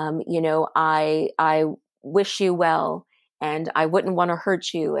 I wish you well, and I wouldn't want to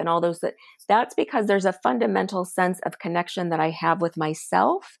hurt you, and all those that's because there's a fundamental sense of connection that I have with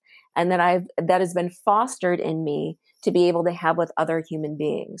myself, and that has been fostered in me to be able to have with other human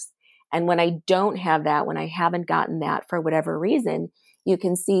beings. And when I don't have that, when I haven't gotten that for whatever reason, you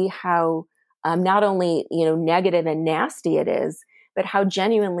can see how, not only, negative and nasty it is, but how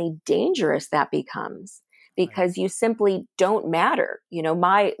genuinely dangerous that becomes. because you simply don't matter.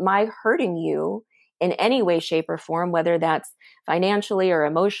 My hurting you in any way, shape, or form, whether that's financially or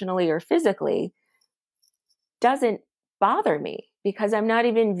emotionally or physically, doesn't bother me because I'm not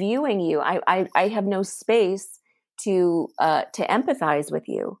even viewing you. I have no space to empathize with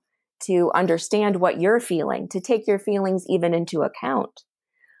you, to understand what you're feeling, to take your feelings even into account.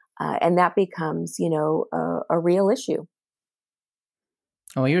 And that becomes, a real issue.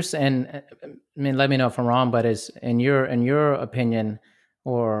 Well, you're saying, I mean, let me know if I'm wrong, but is in your opinion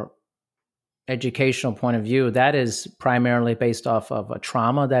or educational point of view, that is primarily based off of a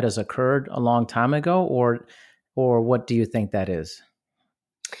trauma that has occurred a long time ago, or what do you think that is?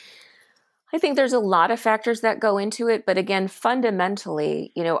 I think there's a lot of factors that go into it, but again,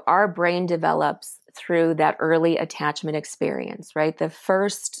 fundamentally, our brain develops through that early attachment experience, right? The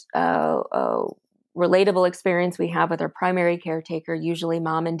first relatable experience we have with our primary caretaker, usually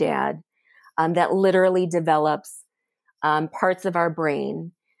mom and dad, that literally develops parts of our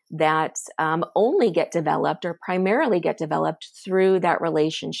brain that only get developed or primarily get developed through that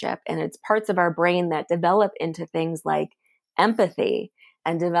relationship. And it's parts of our brain that develop into things like empathy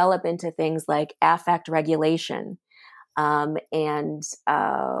and develop into things like affect regulation. And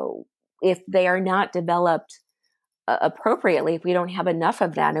if they are not developed appropriately, if we don't have enough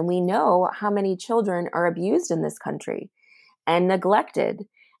of that, and we know how many children are abused in this country and neglected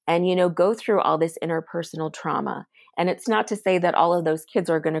and, go through all this interpersonal trauma. And it's not to say that all of those kids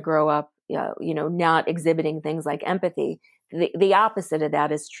are going to grow up, not exhibiting things like empathy. The opposite of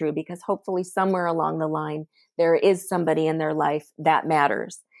that is true, because hopefully somewhere along the line, there is somebody in their life that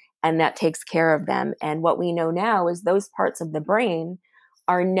matters and that takes care of them. And what we know now is those parts of the brain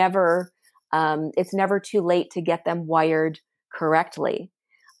are never, it's never too late to get them wired correctly.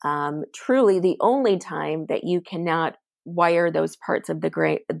 Truly, the only time that you cannot wire those parts of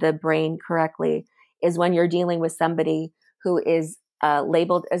the brain correctly is when you're dealing with somebody who is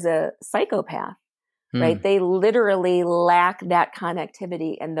labeled as a psychopath, right? They literally lack that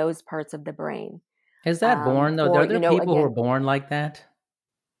connectivity in those parts of the brain. Is that born, though? Are there people who are born like that?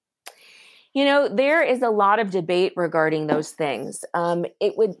 There is a lot of debate regarding those things.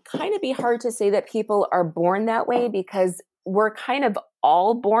 It would kind of be hard to say that people are born that way, because we're kind of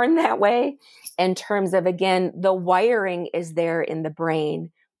all born that way in terms of, again, the wiring is there in the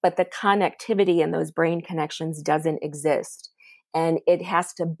brain, but the connectivity in those brain connections doesn't exist. And it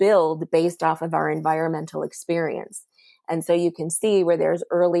has to build based off of our environmental experience. And so you can see where there's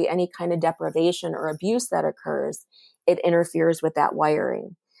any kind of deprivation or abuse that occurs, it interferes with that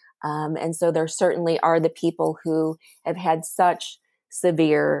wiring. And so there certainly are the people who have had such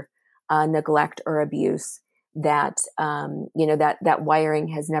severe neglect or abuse that, that wiring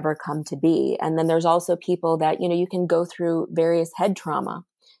has never come to be. And then there's also people that, you can go through various head trauma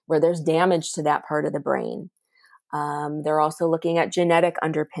where there's damage to that part of the brain. They're also looking at genetic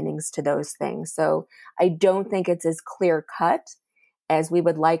underpinnings to those things. So I don't think it's as clear cut as we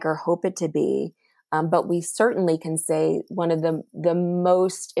would like or hope it to be. But we certainly can say one of the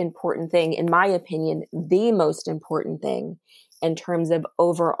most important thing, in my opinion, the most important thing in terms of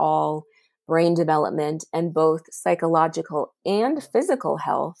overall brain development and both psychological and physical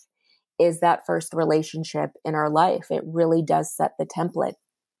health is that first relationship in our life. It really does set the template.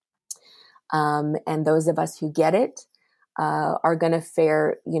 And those of us who get it are going to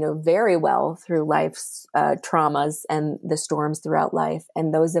fare, very well through life's traumas and the storms throughout life.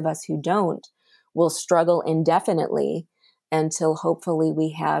 And those of us who don't will struggle indefinitely until hopefully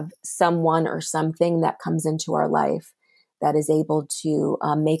we have someone or something that comes into our life that is able to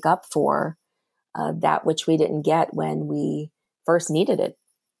make up for that which we didn't get when we first needed it.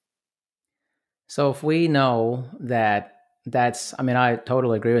 So if we know that I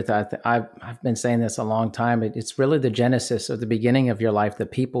totally agree with that. I've been saying this a long time. It's really the genesis of the beginning of your life, the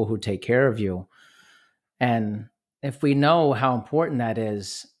people who take care of you. And if we know how important that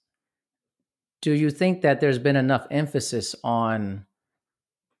is, do you think that there's been enough emphasis on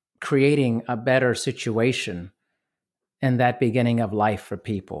creating a better situation in that beginning of life for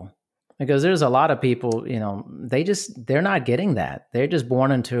people? Because there's a lot of people, they're not getting that. They're just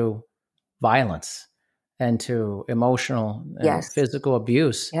born into violence and to emotional and physical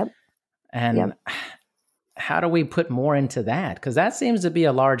abuse. Yep. And how do we put more into that? Because that seems to be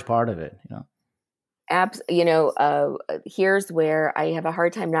a large part of it, Here's where I have a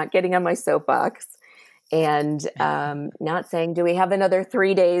hard time not getting on my soapbox and not saying, do we have another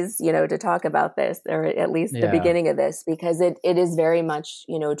 3 days, to talk about this, or at least the beginning of this, because it is very much,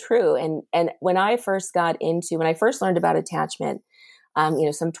 true. And when I first learned about attachment,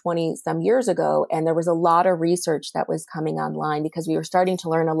 some 20 some years ago. And there was a lot of research that was coming online because we were starting to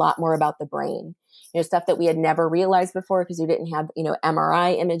learn a lot more about the brain, stuff that we had never realized before because we didn't have,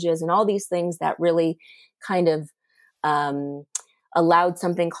 MRI images and all these things that really kind of allowed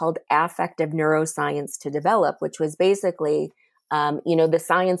something called affective neuroscience to develop, which was basically, the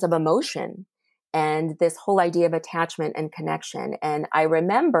science of emotion and this whole idea of attachment and connection. And I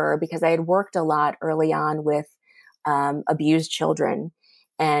remember because I had worked a lot early on with abused children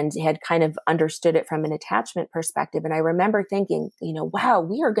and had kind of understood it from an attachment perspective. And I remember thinking, wow,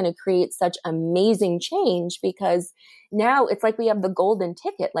 we are going to create such amazing change because now it's like we have the golden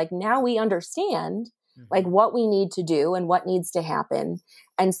ticket. Like now we understand like what we need to do and what needs to happen.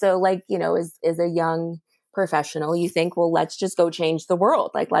 And so like, as a young professional, you think, well, let's just go change the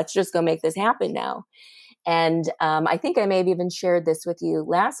world. Like, let's just go make this happen now. And I think I may have even shared this with you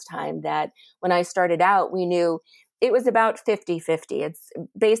last time that when I started out, we knew it was about 50-50. It's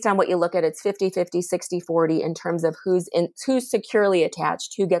based on what you look at. It's 50-50, 60-40 in terms of who's securely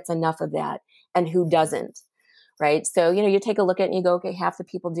attached, who gets enough of that and who doesn't. Right. So, you take a look at it and you go, okay, half the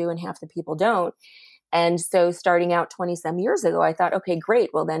people do and half the people don't. And so starting out 20 some years ago, I thought, okay,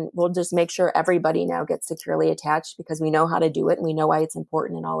 great. Well, then we'll just make sure everybody now gets securely attached because we know how to do it and we know why it's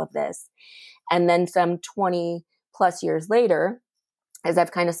important in all of this. And then some 20 plus years later, as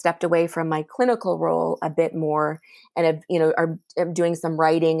I've kind of stepped away from my clinical role a bit more and I'm doing some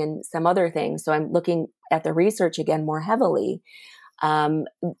writing and some other things. So I'm looking at the research again more heavily. The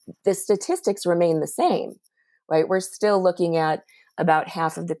statistics remain the same, right? We're still looking at about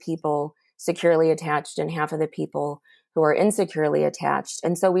half of the people securely attached and half of the people who are insecurely attached.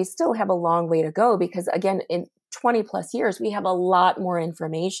 And so we still have a long way to go because again, in 20 plus years, we have a lot more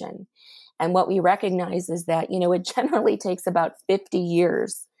information. And what we recognize is that, it generally takes about 50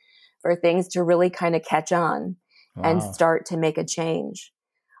 years for things to really kind of catch on and start to make a change.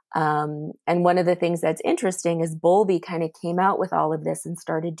 And one of the things that's interesting is Bowlby kind of came out with all of this and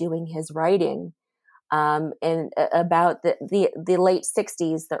started doing his writing in about the late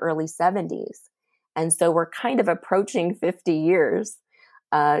 60s, the early 70s. And so we're kind of approaching 50 years,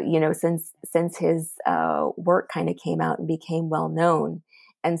 since his work kind of came out and became well known.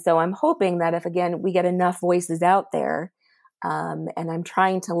 And so I'm hoping that if, again, we get enough voices out there, and I'm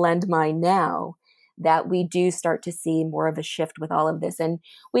trying to lend mine now, that we do start to see more of a shift with all of this. And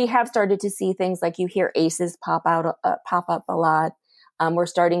we have started to see things like you hear ACEs pop up a lot. We're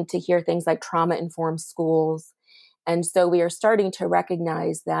starting to hear things like trauma-informed schools. And so we are starting to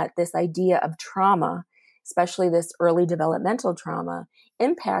recognize that this idea of trauma, especially this early developmental trauma,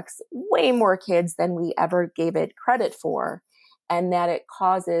 impacts way more kids than we ever gave it credit for. And that it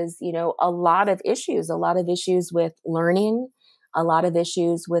causes, a lot of issues with learning, a lot of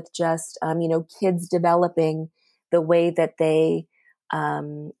issues with just, kids developing the way that they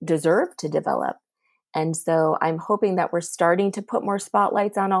deserve to develop. And so I'm hoping that we're starting to put more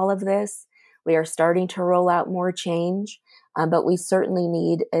spotlights on all of this. We are starting to roll out more change, but we certainly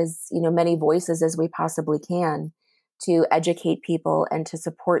need as, many voices as we possibly can to educate people and to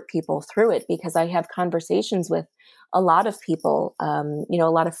support people through it. Because I have conversations with a lot of people, a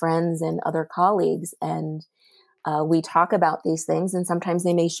lot of friends and other colleagues, and we talk about these things. And sometimes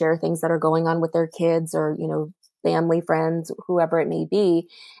they may share things that are going on with their kids or, family, friends, whoever it may be.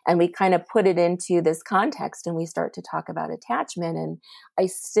 And we kind of put it into this context and we start to talk about attachment. And I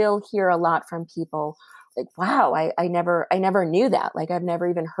still hear a lot from people like, wow, I never knew that. Like I've never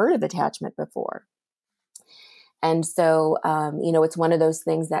even heard of attachment before. And so, it's one of those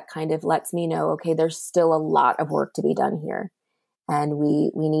things that kind of lets me know, okay, there's still a lot of work to be done here. And we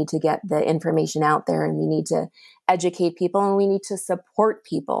need to get the information out there and we need to educate people and we need to support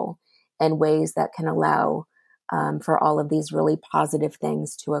people in ways that can allow for all of these really positive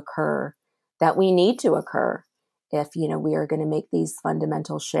things to occur that we need to occur if, we are going to make these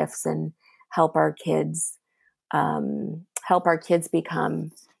fundamental shifts and help our kids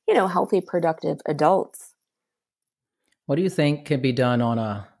become, healthy, productive adults. What do you think can be done on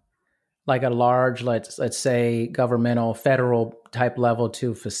a large, let's say governmental, federal type level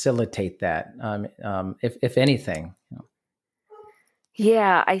to facilitate that, if anything?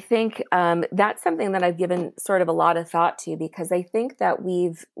 Yeah, I think that's something that I've given sort of a lot of thought to because I think that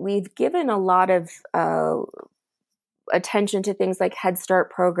we've given a lot of attention to things like Head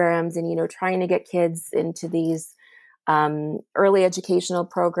Start programs and trying to get kids into these early educational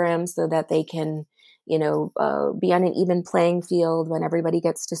programs so that they can be on an even playing field when everybody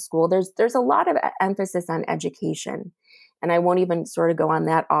gets to school. There's a lot of emphasis on education. And I won't even sort of go on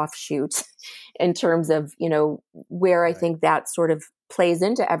that offshoot in terms of, where I think that sort of plays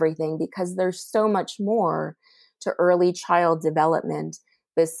into everything because there's so much more to early child development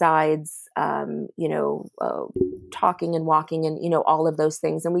besides, talking and walking and, all of those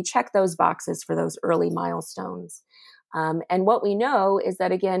things. And we check those boxes for those early milestones. And what we know is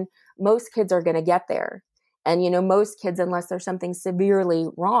that, again, most kids are going to get there. And, most kids, unless there's something severely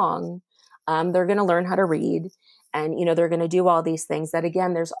wrong, they're going to learn how to read. And, they're going to do all these things that,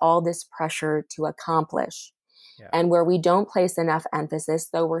 again, there's all this pressure to accomplish. Yeah. And where we don't place enough emphasis,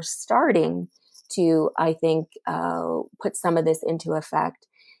 though we're starting to, I think, put some of this into effect,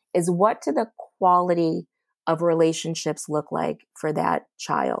 is what do the quality of relationships look like for that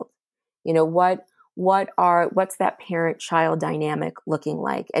child? What's that parent-child dynamic looking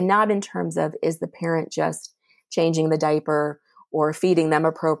like? And not in terms of, is the parent just changing the diaper or feeding them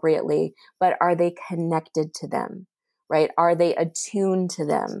appropriately, but are they connected to them, right? Are they attuned to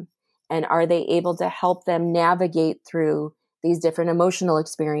them? And are they able to help them navigate through these different emotional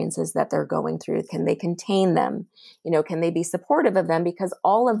experiences that they're going through? Can they contain them? Can they be supportive of them? Because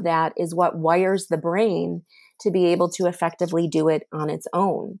all of that is what wires the brain to be able to effectively do it on its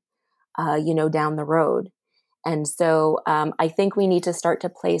own, down the road. And so I think we need to start to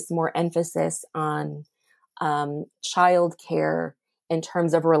place more emphasis on child care in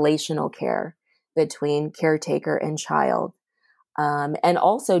terms of relational care between caretaker and child. And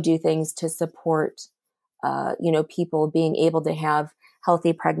also do things to support, people being able to have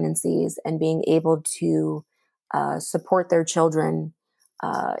healthy pregnancies and being able to support their children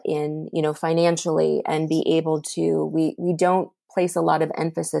in, financially, and be able to, we don't place a lot of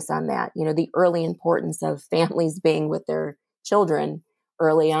emphasis on that, the early importance of families being with their children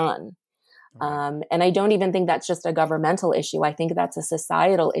early on. And I don't even think that's just a governmental issue. I think that's a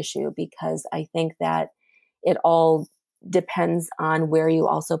societal issue, because I think that it all depends on where you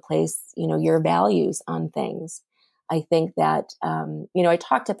also place, your values on things. I think that, I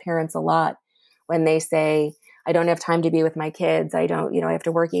talk to parents a lot when they say, I don't have time to be with my kids. I don't, I have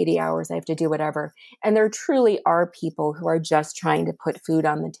to work 80 hours. I have to do whatever. And there truly are people who are just trying to put food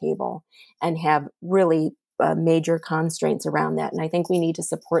on the table and have really major constraints around that. And I think we need to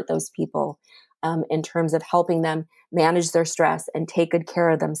support those people in terms of helping them manage their stress and take good care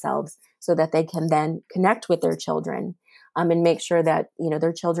of themselves so that they can then connect with their children and make sure that,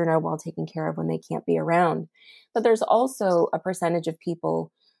 their children are well taken care of when they can't be around. But there's also a percentage of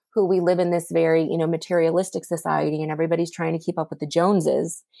people who, we live in this very, materialistic society, and everybody's trying to keep up with the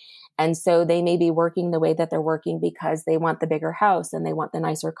Joneses. And so they may be working the way that they're working because they want the bigger house and they want the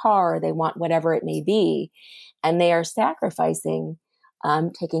nicer car, or they want whatever it may be. And they are sacrificing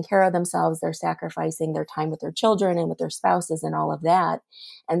taking care of themselves. They're sacrificing their time with their children and with their spouses and all of that.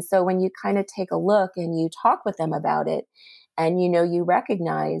 And so when you kind of take a look and you talk with them about it, and, you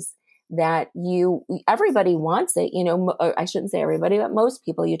recognize that everybody wants it, I shouldn't say everybody, but most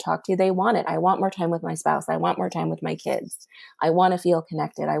people you talk to, they want it. I want more time with my spouse. I want more time with my kids. I want to feel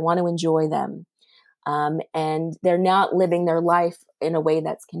connected. I want to enjoy them. And they're not living their life in a way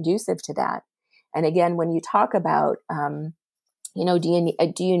that's conducive to that. And again, when you talk about, do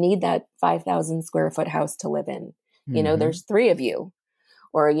you need that 5,000 square foot house to live in? Mm-hmm. There's 3 of you.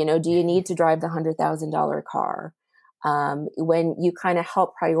 Or, do you need to drive the $100,000 car? When you kind of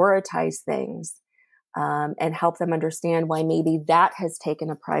help prioritize things and help them understand why maybe that has taken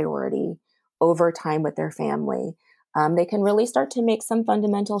a priority over time with their family, they can really start to make some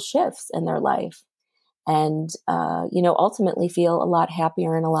fundamental shifts in their life and, ultimately feel a lot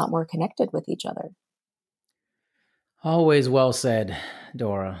happier and a lot more connected with each other. Always well said,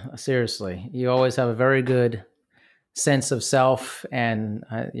 Dora. Seriously, you always have a very good sense of self, and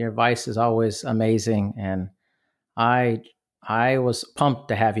your advice is always amazing. And I was pumped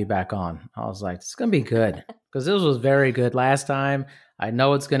to have you back on. I was like, it's going to be good, because this was very good last time. I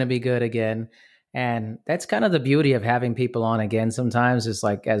know it's going to be good again. And that's kind of the beauty of having people on again. Sometimes it's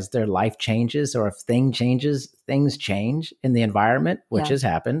like, as their life changes, or if things change in the environment, which has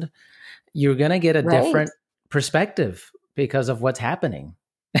happened, you're going to get a different perspective because of what's happening,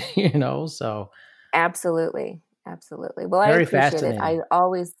 so. Absolutely. Well, I appreciate it.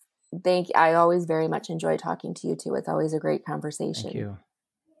 I always very much enjoy talking to you too. It's always a great conversation.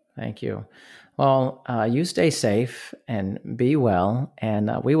 Thank you. Well, you stay safe and be well, and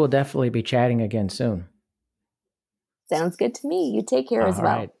we will definitely be chatting again soon. Sounds good to me. You take care as well.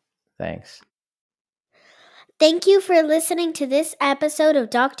 All right. Thanks. Thank you for listening to this episode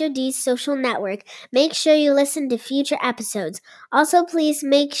of Dr. D's Social Network. Make sure you listen to future episodes. Also, please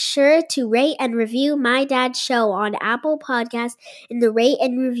make sure to rate and review My Dad's Show on Apple Podcasts in the rate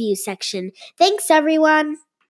and review section. Thanks, everyone.